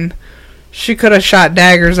mean, she could have shot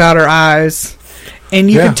daggers out her eyes,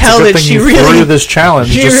 and you could tell that she really threw this challenge.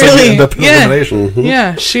 She just really end up in elimination. Mm-hmm.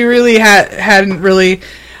 Yeah, she really hadn't really.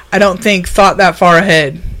 I don't think thought that far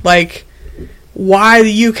ahead. Like, why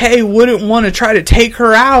the UK wouldn't want to try to take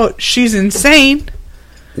her out? She's insane.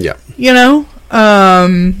 Yeah. You know.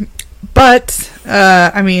 But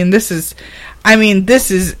I mean, this is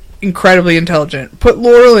incredibly intelligent. Put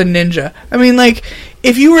Laurel and Ninja. I mean, like,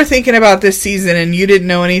 if you were thinking about this season and you didn't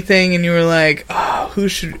know anything, and you were like, oh, who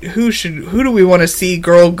do we want to see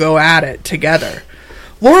girl go at it together?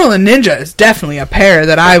 Laurel and Ninja is definitely a pair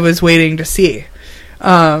that I was waiting to see.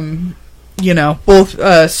 You know,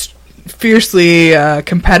 both fiercely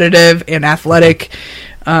competitive and athletic,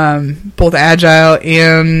 both agile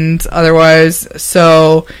and otherwise.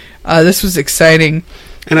 So. This was exciting.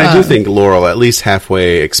 And I do think Laurel at least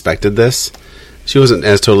halfway expected this. She wasn't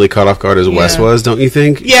as totally caught off guard as Wes was, don't you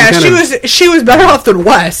think? Yeah, she was better off than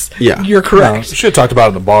Wes. Yeah. You're correct. No, she had talked about it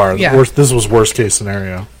in the bar. Yeah. This was worst case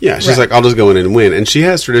scenario. Yeah, she's like, I'll just go in and win. And she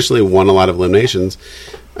has traditionally won a lot of eliminations.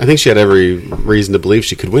 I think she had every reason to believe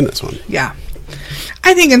she could win this one. Yeah.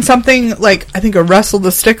 I think in something like, I think a wrestle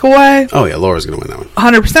the stick away. Oh, yeah, Laura's going to win that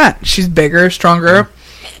one. 100%. She's bigger, stronger.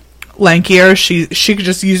 Lankier, she could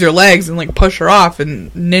just use her legs and like push her off,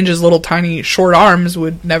 and Ninja's little tiny short arms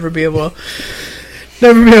would never be able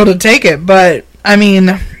to take it. But I mean,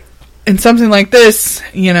 in something like this,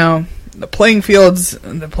 you know, the playing field's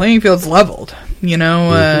leveled. You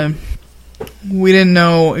know, we didn't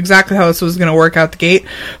know exactly how this was going to work out the gate,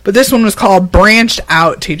 but this one was called Branched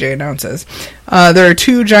Out. TJ announces there are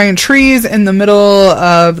 2 giant trees in the middle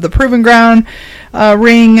of the proving ground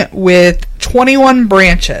ring with 21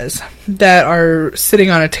 branches that are sitting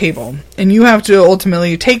on a table, and you have to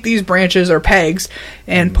ultimately take these branches or pegs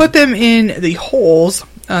and put them in the holes.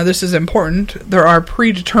 This is important. There are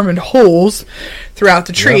predetermined holes throughout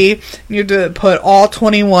the tree. Yep. You have to put all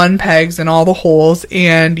 21 pegs in all the holes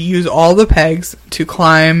and use all the pegs to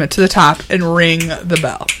climb to the top and ring the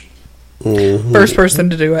bell. Mm-hmm. First person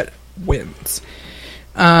to do it wins.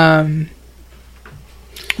 Right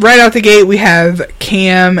out the gate, we have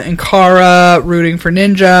Cam and Kara rooting for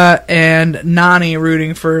Ninja and Nani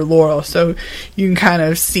rooting for Laurel. So you can kind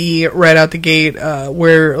of see right out the gate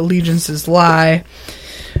where allegiances lie.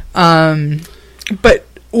 But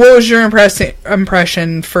what was your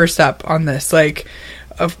impression first up on this? Like,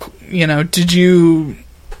 did you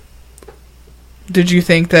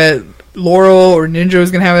think that Laurel or Ninja was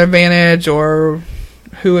going to have an advantage, or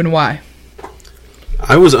who and why?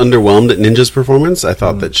 I was underwhelmed at Ninja's performance. I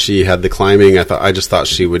thought that she had the climbing. I just thought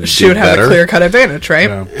she would do have better. A clear-cut advantage, right?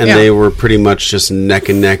 Yeah. And they were pretty much just neck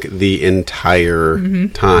and neck the entire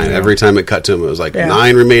time. Yeah. Every time it cut to him, it was like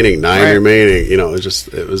 9 remaining, 9 remaining.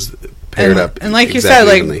 It was paired up. And like you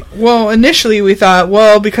said, evenly. Initially we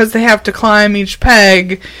thought, because they have to climb each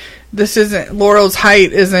peg, Laurel's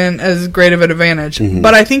height isn't as great of an advantage. Mm-hmm.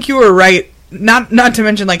 But I think you were right. Not to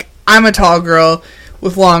mention, I'm a tall girl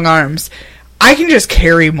with long arms. I can just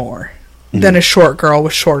carry more than a short girl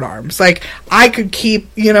with short arms. I could keep,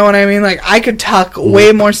 you know what I mean? I could tuck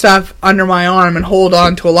way more stuff under my arm and hold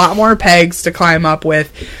on to a lot more pegs to climb up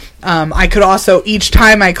with. I could also, each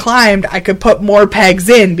time I climbed, I could put more pegs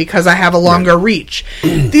in because I have a longer reach.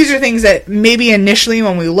 These are things that maybe initially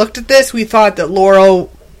when we looked at this, we thought that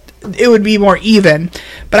Laurel, it would be more even.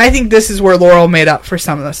 But I think this is where Laurel made up for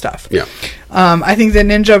some of the stuff. Yeah. I think that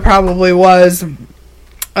Ninja probably was...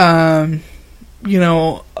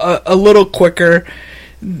 a little quicker.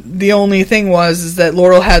 The only thing is that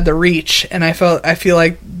Laurel had the reach, and I feel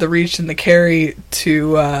like the reach and the carry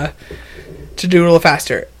to do it a little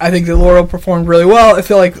faster. I think that Laurel performed really well. I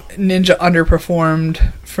feel like Ninja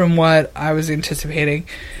underperformed from what I was anticipating.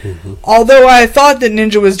 Mm-hmm. Although I thought that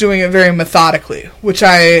Ninja was doing it very methodically, which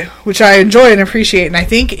I enjoy and appreciate, and I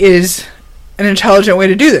think is an intelligent way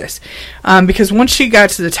to do this. Because once she got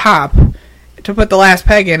to the top to put the last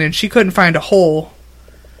peg in and she couldn't find a hole,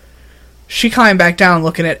 she climbed back down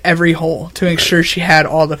looking at every hole to make sure she had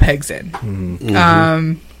all the pegs in.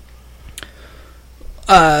 Mm-hmm.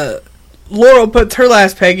 Laurel puts her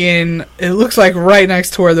last peg in, it looks like right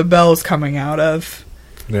next to where the bell's coming out of.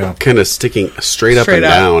 Yeah. Kind of sticking straight up and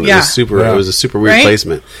down. Yeah. It was a super weird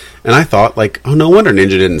placement. And I thought, no wonder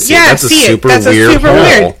Ninja didn't see it. That's a super weird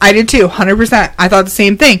hole. I did too, 100%. I thought the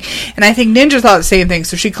same thing. And I think Ninja thought the same thing.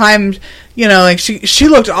 So she climbed, she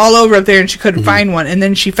looked all over up there and she couldn't find one. And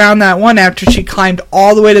then she found that one after she climbed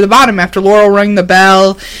all the way to the bottom after Laurel rang the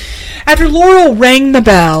bell. And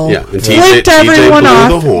flipped everyone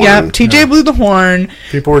off. TJ blew the horn.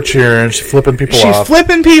 People were cheering. She's flipping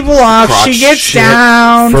people off. She gets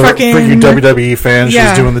down. For you WWE fans,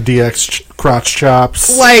 she's doing the DX crotch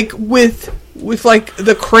chops. With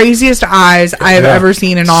the craziest eyes I have ever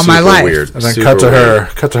seen in all my life. Weird. And then cut to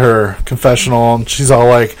her confessional, and she's all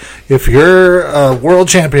like, "If you're a world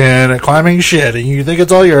champion at climbing shit and you think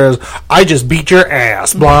it's all yours, I just beat your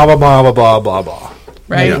ass." Blah blah blah blah blah blah blah.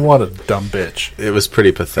 Right. Yeah. What a dumb bitch. It was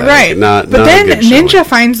pretty pathetic. Right. But then Ninja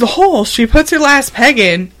finds the hole. She puts her last peg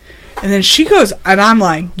in, and then she goes, and I'm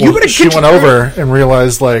like, she went over and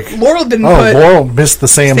realized, Laurel didn't Laurel missed the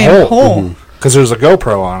same hole. Because there's a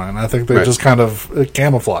GoPro on it, and I think they just kind of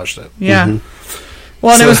camouflaged it. Yeah. Mm-hmm.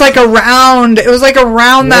 Well, and it was around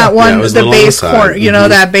that one, the base corner,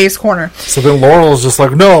 that base corner. So then Laurel's just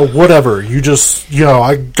like, no, whatever. You just,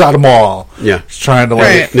 I got them all. Yeah. She's trying to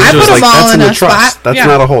I put them all in a trust. spot. That's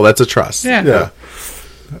not a hole. That's a trust. Yeah.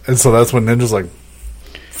 And so that's when Ninja's like,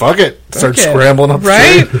 fuck it. Starts scrambling up.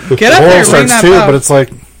 Right? Get up there, ring that bell. But it's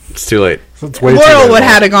it's too late. It's way Laurel too would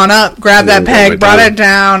have gone up, grabbed that peg, brought it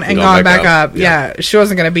down, and gone back up. Yeah. She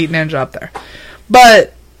wasn't going to beat Ninja up there.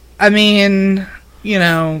 But, I mean...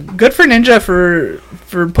 good for Ninja for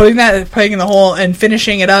putting that peg in the hole and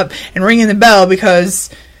finishing it up and ringing the bell because...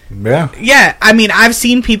 Yeah, I mean, I've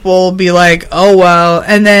seen people be like, oh, well,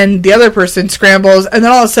 and then the other person scrambles, and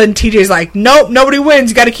then all of a sudden TJ's like, nope, nobody wins,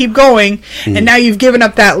 you got to keep going, and now you've given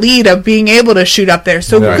up that lead of being able to shoot up there.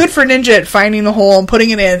 So good for Ninja at finding the hole and putting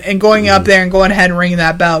it in and going up there and going ahead and ringing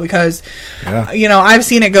that bell because, I've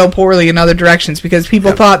seen it go poorly in other directions because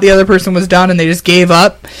people thought the other person was done and they just gave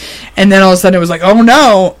up, and then all of a sudden it was like, oh,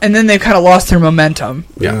 no, and then they've kind of lost their momentum.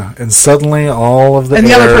 Yeah, and suddenly all of the and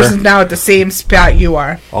the other person's now at the same spot you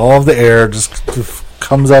are. All of the air just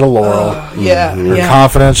comes out of Laurel. Her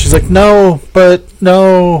confidence. She's like, no, but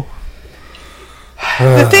no.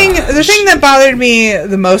 The thing that bothered me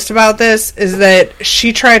the most about this is that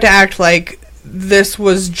she tried to act like this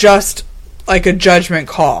was just like a judgment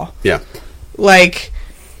call. Yeah.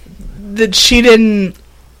 That she didn't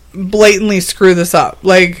blatantly screw this up.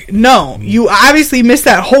 No, you obviously missed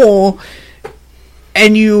that hole.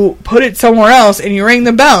 and you put it somewhere else and you ring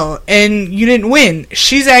the bell and you didn't win.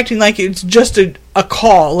 She's acting like it's just a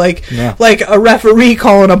call, like a referee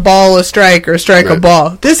calling a ball a strike or a strike a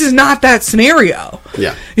ball. This is not that scenario.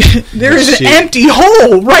 Yeah. There is an empty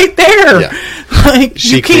hole right there. Yeah. Like,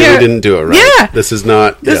 she clearly didn't do it right. Yeah. This is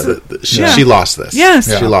not... She lost this.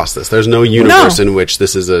 Yes. She lost this. There's no universe in which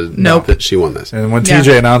this is a... Nope. That she won this. And when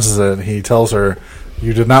TJ announces it, he tells her,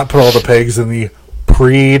 you did not put all the pegs in the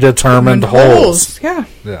predetermined holes. Yeah.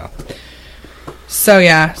 Yeah.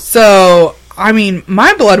 So, I mean,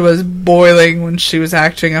 my blood was boiling when she was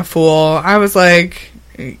acting a fool. I was like,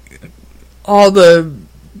 all the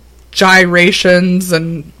gyrations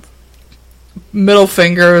and middle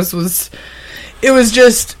fingers it was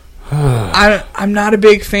just... I'm not a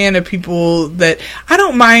big fan of people that... I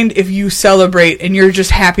don't mind if you celebrate and you're just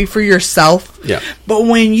happy for yourself. Yeah. But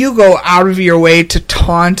when you go out of your way to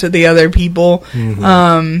taunt the other people,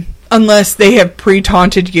 unless they have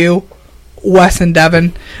pre-taunted you, Wes and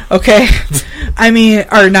Devin, okay? I mean,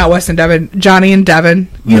 or not Wes and Devin, Johnny and Devin,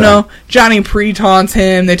 you know? Johnny pre-taunts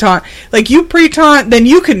him, they taunt... Like, you pre-taunt, then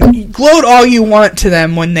you can gloat all you want to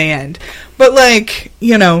them when they end. But, like,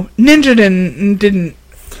 you know, Ninja didn't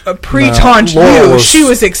pre-taunt you. She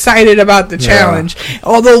was excited about the challenge.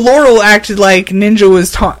 Although Laurel acted like Ninja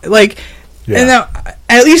was and that,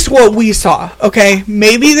 at least what we saw, okay?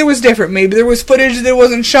 Maybe there was different. Maybe there was footage that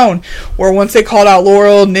wasn't shown. Or once they called out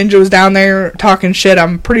Laurel, Ninja was down there talking shit.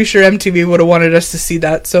 I'm pretty sure MTV would have wanted us to see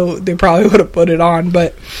that, so they probably would have put it on.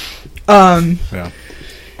 But,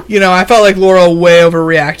 you know, I felt like Laurel way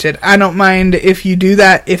overreacted. I don't mind if you do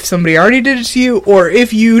that if somebody already did it to you, or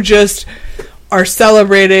if you just are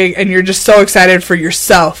celebrating and you're just so excited for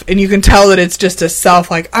yourself and you can tell that it's just a self,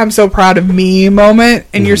 like, I'm so proud of me moment,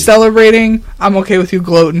 and you're celebrating. I'm okay with you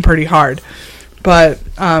gloating pretty hard. But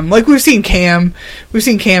like we've seen Cam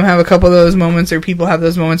have a couple of those moments, or people have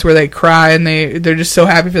those moments where they cry and they're just so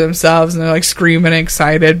happy for themselves and they're like screaming and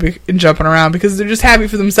excited and jumping around because they're just happy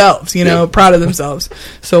for themselves, you know, proud of themselves.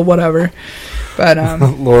 So whatever. But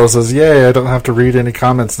Laurel says, yay, I don't have to read any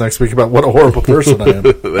comments next week about what a horrible person I am.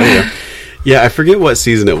 There you go. Yeah, I forget what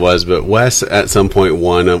season it was, but Wes at some point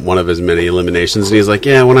won one of his many eliminations, and he's like,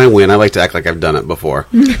 yeah, when I win, I like to act like I've done it before.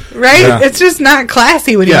 Right? Yeah. It's just not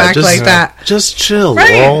classy when you act like that. Just chill,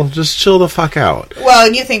 Laurel. Just chill the fuck out. Well,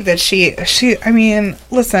 and you think that she, I mean,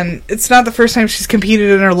 listen, it's not the first time she's competed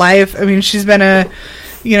in her life. I mean, she's been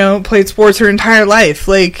played sports her entire life.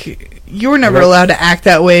 Like, you were never allowed to act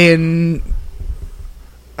that way. And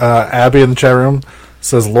Abby in the chat room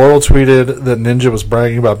says Laurel tweeted that Ninja was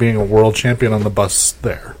bragging about being a world champion on the bus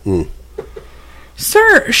there.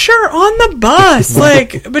 Sir, sure, on the bus.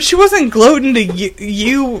 But she wasn't gloating to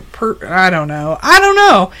you I don't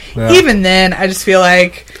know. Yeah. Even then, I just feel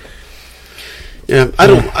like... Yeah, I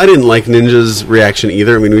didn't like Ninja's reaction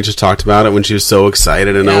either. I mean, we just talked about it when she was so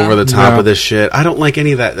excited and over the top of this shit. I don't like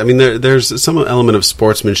any of that. I mean, there's some element of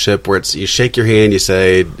sportsmanship where it's you shake your hand, you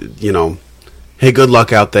say, hey, good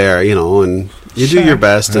luck out there, and... You do your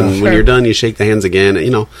best, and when you're done, you shake the hands again.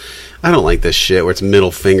 I don't like this shit where it's middle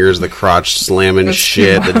fingers, the crotch slamming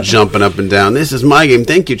shit, the jumping up and down. This is my game.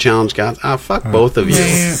 Thank you, challenge gods. Fuck both of you.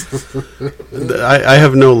 I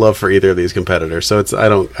have no love for either of these competitors, so I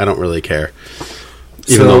don't really care.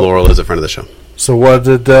 Even though Laurel is a friend of the show. So what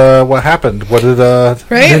happened? What did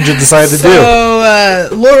Ninja decide to do? So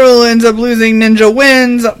Laurel ends up losing. Ninja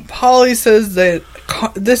wins. Holly says that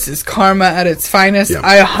this is karma at its finest. Yep.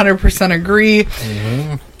 I 100% agree.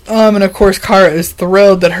 And of course, Kara is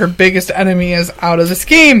thrilled that her biggest enemy is out of this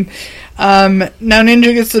game. Now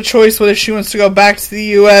Ninja gets the choice whether she wants to go back to the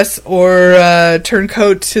U.S. or turn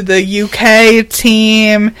coat to the UK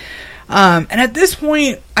team. And at this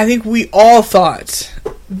point, I think we all thought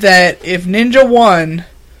that if Ninja won,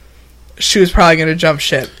 she was probably going to jump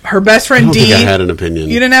ship. Her best friend I don't think I had an opinion.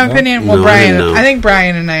 You didn't have an opinion? Well, no, Brian. I think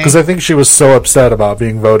Brian and I... Because I think she was so upset about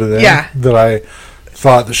being voted in that I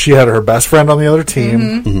thought that she had her best friend on the other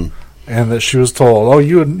team and that she was told,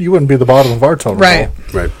 you wouldn't be the bottom of our total. Right.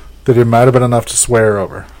 That it might have been enough to sway her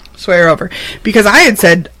over. Because I had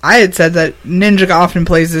said that Ninja often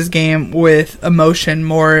plays this game with emotion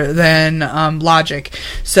more than logic.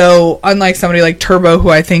 So unlike somebody like Turbo,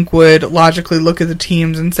 who I think would logically look at the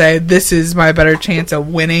teams and say, this is my better chance of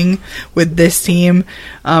winning with this team,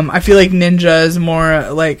 I feel like Ninja is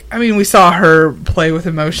more like, I mean, we saw her play with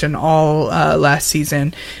emotion all last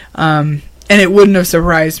season. And it wouldn't have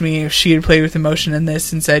surprised me if she had played with emotion in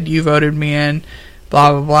this and said, you voted me in,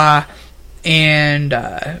 blah, blah, blah. And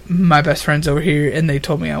my best friend's over here, and they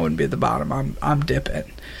told me I wouldn't be at the bottom. I'm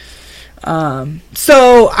dipping.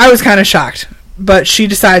 So I was kind of shocked, but she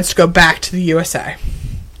decides to go back to the USA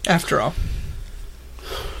after all.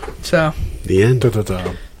 So the end.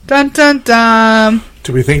 Dun-dun-dun. Dun dun dun.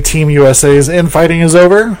 Do we think Team USA's infighting is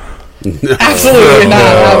over? Absolutely not.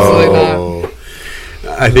 Absolutely not.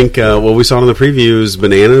 I think what we saw in the previews,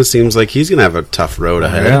 Banana seems like he's going to have a tough road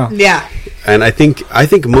ahead. Yeah. And I think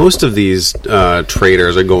most of these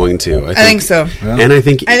traitors are going to. I think so. Yeah. And I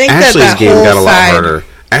think Ashley's game got a lot harder.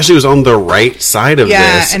 Ashley was on the right side of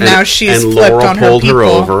this. And now she's and flipped Laurel on her pulled people. her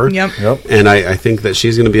over. Yep. And I think that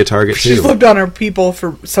she's going to be a target too. She's flipped on her people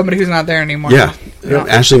for somebody who's not there anymore. Yeah.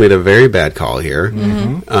 Ashley made a very bad call here.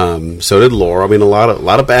 Mm-hmm. So did Laurel. I mean, a lot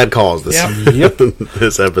of bad calls this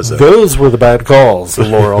this episode. Those were the bad calls,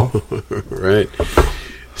 Laurel. Right.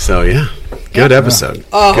 So good episode.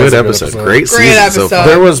 Oh, good episode. Great season episode. so far.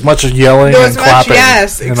 There was much yelling and clapping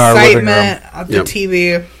in our living room. Excitement at the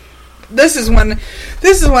TV. This is when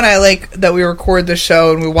I like that we record the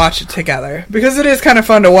show and we watch it together, because it is kind of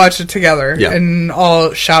fun to watch it together and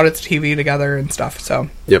all shout at the TV together and stuff. So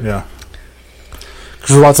yeah, because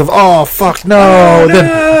there's lots of oh fuck no, then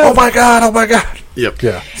oh my god. Yep.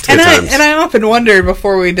 Yeah. And I often wondered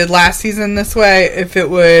before we did last season this way if it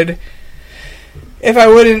would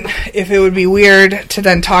be weird to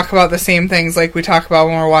then talk about the same things like we talk about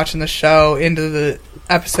when we're watching the show into the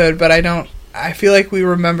episode, but I feel like we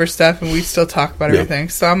remember stuff and we still talk about everything,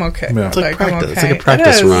 so I'm okay. Yeah. It's like practice. I'm okay. It's like a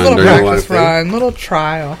practice run. Little practice run, little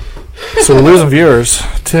trial. So we're losing viewers.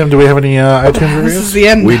 Tim, do we have any iTunes reviews? This is the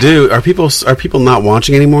end. We do. Are people not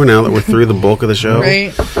watching anymore now that we're through the bulk of the show?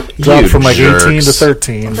 Right. Dropped from like 18 to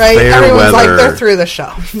 13. Right. Everyone's like they're through the show.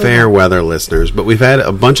 Fair weather listeners. But we've had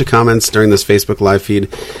a bunch of comments during this Facebook live feed.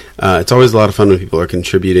 It's always a lot of fun when people are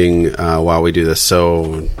contributing while we do this.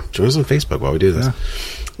 So join us on Facebook while we do this. Yeah.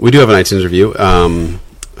 We do have an iTunes review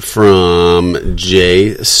from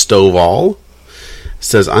Jay Stovall.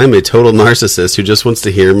 Says, I'm a total narcissist who just wants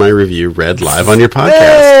to hear my review read live on your podcast.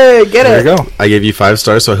 Hey, get it. There you go. I gave you 5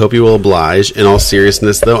 stars, so I hope you will oblige. In all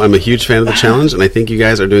seriousness, though, I'm a huge fan of the challenge, and I think you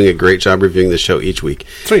guys are doing a great job reviewing the show each week.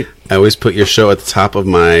 Sweet. I always put your show at the top of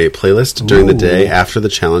my playlist during the day after the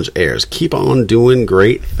challenge airs. Keep on doing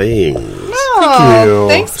great things. Oh,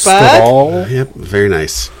 thanks, bud. Yep, very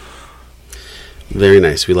nice. Very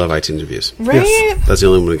nice. We love iTunes reviews. Right? Yes. That's the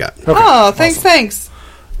only one we got. Okay. Oh, thanks.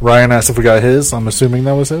 Ryan asked if we got his. I'm assuming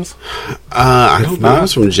that was his. I don't know. It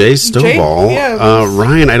was from Jay Stovall.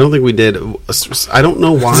 Ryan, I don't think we did. I don't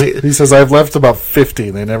know why. He says, I've left about 50.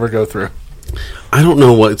 They never go through. I don't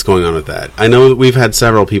know what's going on with that. I know that we've had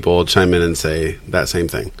several people chime in and say that same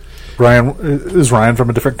thing. Is Ryan from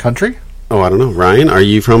a different country? Oh, I don't know. Ryan, are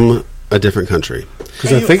you from a different country?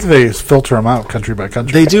 Because I think they filter them out country by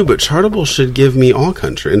country. They do, but Chartable should give me all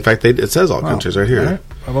country. In fact, it says all countries right here. Right.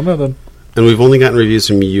 I don't know then. And we've only gotten reviews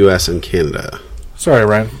from U.S. and Canada. Sorry,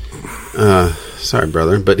 Ryan. Sorry,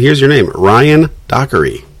 brother. But here's your name, Ryan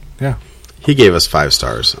Dockery. Yeah. He gave us 5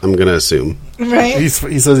 stars, I'm going to assume. Right. He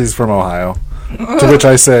says he's from Ohio. To which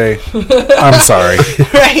I say, I'm sorry.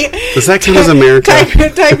 Right. Does that count as America?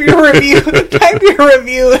 Type your review. Type your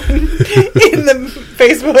review in the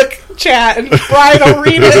Facebook chat, and Brian will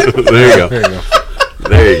read it.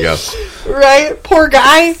 There you go. Right. Poor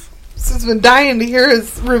guy. Has been dying to hear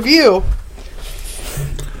his review.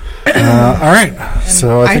 All right.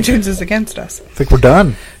 So iTunes is against us. I think we're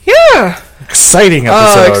done. Yeah. Exciting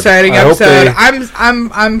episode. Oh, exciting episode.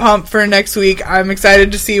 I'm pumped for next week. I'm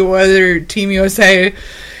excited to see whether Team USA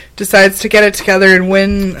decides to get it together and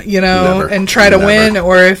win, and try to win,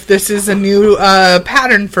 or if this is a new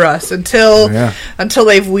pattern for us until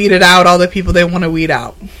they've weeded out all the people they want to weed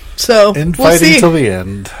out. So we'll see. Till the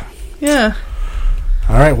end. Yeah.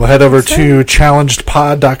 All right, we'll head over to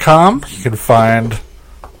challengedpod.com. You can find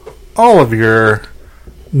all of your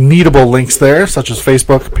needable links there, such as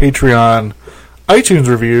Facebook, Patreon, iTunes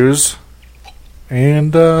reviews,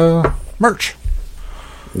 and merch.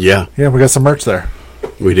 Yeah. Yeah, we got some merch there.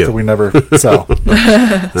 We do. That we never sell.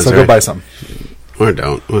 So go buy some. Or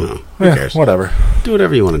don't. Who cares? Whatever. Do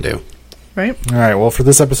whatever you want to do. Right. All right, well, for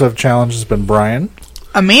this episode of Challenge has been Brian.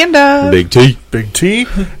 Amanda. Big T.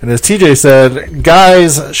 And as TJ said,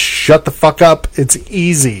 guys, shut the fuck up. It's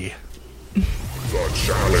easy. The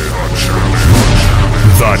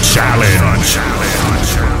challenge.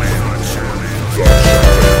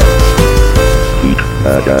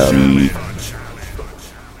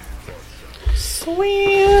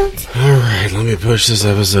 Sweet. All right, let me push this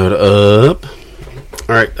episode up.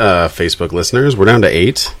 All right, Facebook listeners, we're down to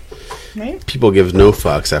 8. Right. People give no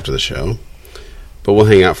fucks after the show. But we'll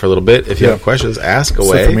hang out for a little bit. If you have questions, ask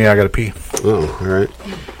away. So for me, I got to pee. Oh, all right.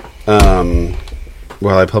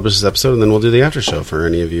 Well, I publish this episode, and then we'll do the after show for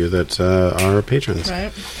any of you that are patrons.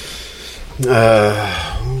 Right.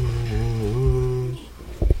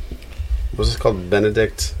 What's this called?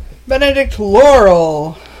 Benedict Benedict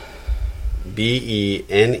Laurel.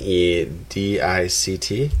 Benedict.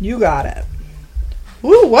 You got it.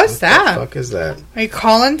 Ooh, what's that? What the fuck is that? Are you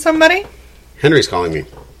calling somebody? Henry's calling me.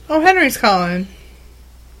 Oh, Henry's calling.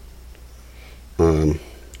 Do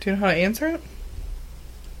you know how to answer it?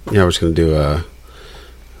 Yeah, we're just gonna do a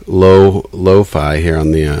lo-fi here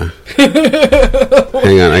on the.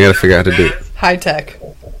 Hang on, I gotta figure out how to do. High tech.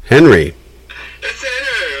 Henry. It's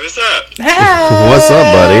Henry. What's up? Hey! What's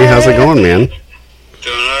up, buddy? How's it going, man? Doing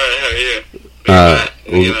alright. How are you?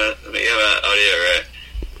 Let me get my audio right.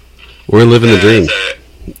 We're living the dream.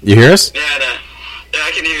 You hear us? Yeah,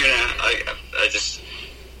 I can hear you now. I just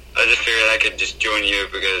figured I could just join you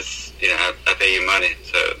because I pay you money,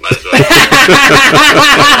 so might as well.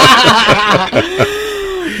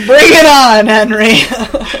 Bring it on, Henry.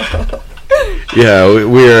 Yeah,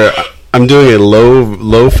 we're. I'm doing a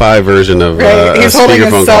lo-fi version of He's holding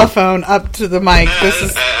his cell call. phone up to the mic.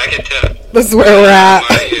 I can tell. This is where we're at.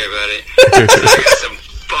 I'm here, buddy. I got some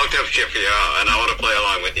fucked up shit for y'all, and I want to play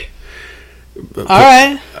along with you. All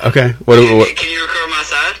right. Okay. Can you record my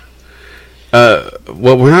side?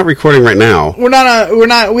 Well, we're not recording right now.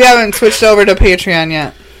 We haven't switched over to Patreon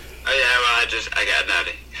yet. Oh yeah, well I got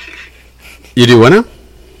nutty. You do what now?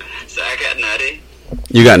 So I got nutty.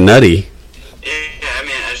 You got nutty. Yeah, I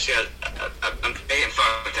mean, I'm getting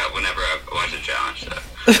fucked up whenever I watch a challenge. So.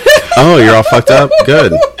 Oh, you're all fucked up?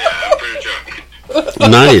 Good. Yeah, I'm pretty drunk.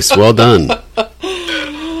 Nice. Well done. You think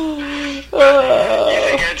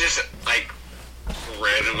I just,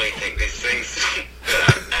 randomly think these things that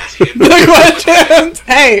I'm asking? The questions.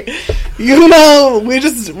 Hey, we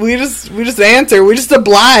just answer. We just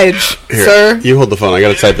oblige, Here, sir. you hold the phone. I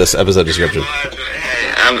gotta type this episode description.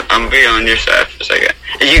 Hey, I'm be on your side for a second.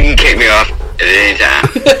 You can kick me off at any time.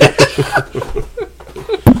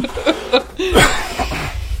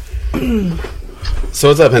 So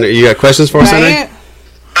what's up, Henry? You got questions for us, Henry?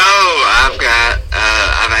 Oh, I've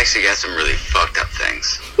actually got some really fucked up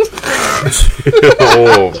things.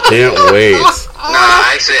 Oh, can't wait. No,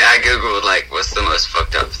 actually, I googled what's the most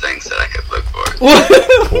fucked up things that I could look for.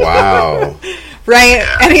 Wow. Right?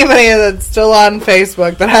 Yeah. Anybody that's still on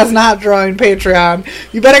Facebook that has not joined Patreon,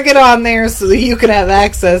 you better get on there so that you can have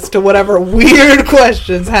access to whatever weird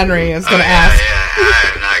questions Henry is going to ask.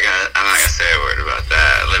 Yeah, I'm not gonna say a word about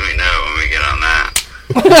that. Let me know when we get on that.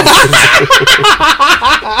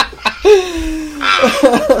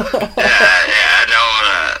 Yeah, I don't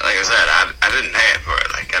wanna. Like I said, I've been paying for it.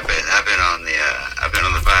 I've been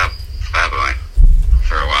on the 5.0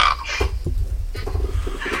 for a while.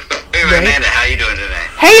 Anyway, Amanda, how you doing today?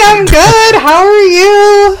 Hey, I'm good. How are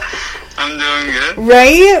you? I'm doing good.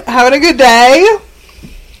 Right? Having a good day?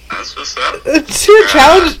 That's what's up. Sure,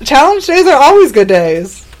 challenge days are always good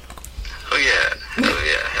days. Oh yeah. Hell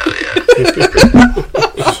yeah.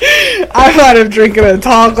 I thought of drinking a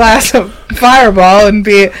tall glass of Fireball and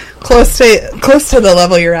be close to the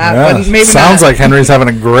level you're at, but maybe sounds not. like Henry's having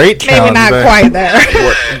a great challenge. Maybe not day. quite there.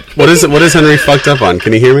 What is Henry fucked up on?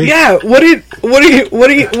 Can you hear me? Yeah. What are you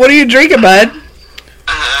drinking, bud?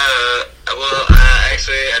 Well,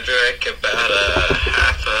 actually, I drank about a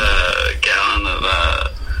half a gallon of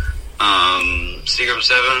Seagram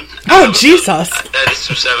 7. Oh, Jesus. I did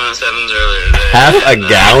some 7-7s earlier today. Half a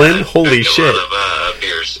gallon? Holy Drank shit. A lot of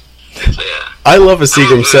beers. So, yeah. I love a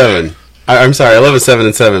Seagram 7. I'm sorry, I love a 7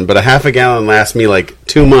 and 7, but a half a gallon lasts me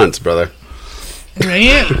 2 months, brother.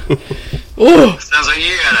 Right? Ooh. Sounds like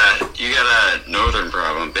you got a northern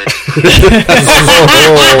problem, bitch.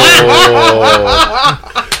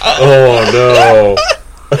 Oh, no.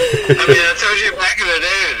 I mean, I told you back in the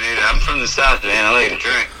day, dude, I'm from the south, man. I like to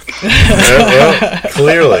drink. Well,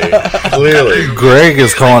 clearly. Greg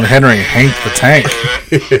is calling Henry Hank the Tank.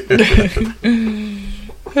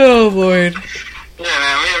 Oh, Lord. Yeah,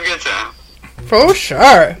 man, we have a good time. For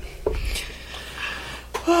sure.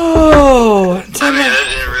 Oh, I mean, I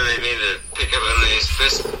didn't really need to pick up on these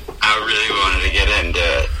fists. I really wanted to get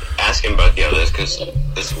into asking about the others because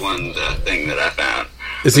this one thing that I found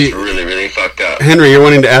was really, really fucked up. Henry, you're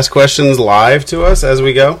wanting to ask questions live to us as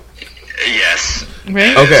we go? Yes.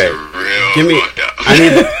 Right? Okay. Give me. Fucked up.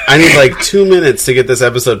 I need 2 minutes to get this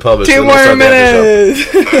episode published. 2 more minutes.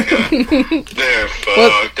 They're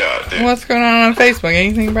fucked up, dude. What's going on Facebook?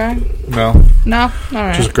 Anything, Brian? No, No? All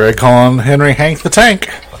right. just Greg calling Henry Hank the Tank.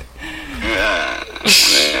 Yeah,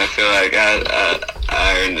 I feel like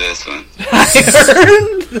I earned this one. I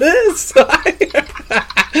earned this.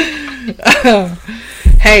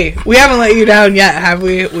 Hey, we haven't let you down yet, have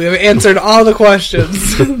we? We've answered all the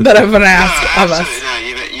questions that have been asked of us. No,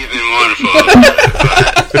 you've been wonderful.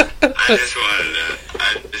 I just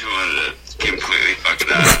wanted to completely fuck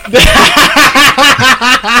it up.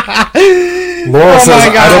 Laurel says,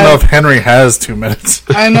 I don't know if Henry has 2 minutes.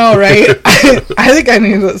 I know, right? I think I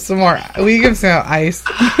need some more. Will you give some ice?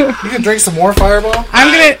 You can drink some more Fireball?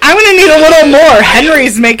 I'm gonna need a little more.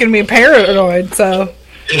 Henry's making me paranoid, so.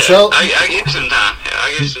 Michelle? I'll give you some time. Yeah,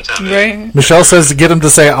 I'll give you some time. Right? Michelle says to get him to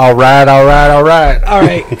say, all right. Alright,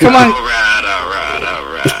 come on. All right.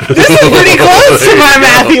 This is pretty close to my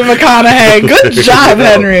Matthew McConaughey. Good job,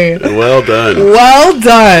 Henry. Well done. Well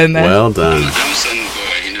done. Well done. I'm a son boy.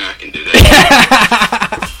 You know I can do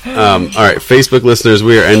that. All right, Facebook listeners,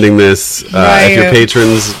 we are ending this. If you're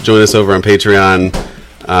patrons, join us over on Patreon.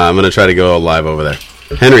 I'm going to try to go live over there.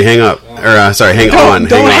 Henry, hang up. Or, sorry, hang on.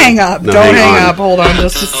 Don't hang up. No, don't hang up. Hold on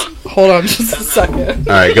just a second.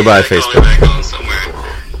 All right, goodbye, Facebook. Back on somewhere.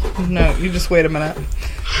 No, you just wait a minute.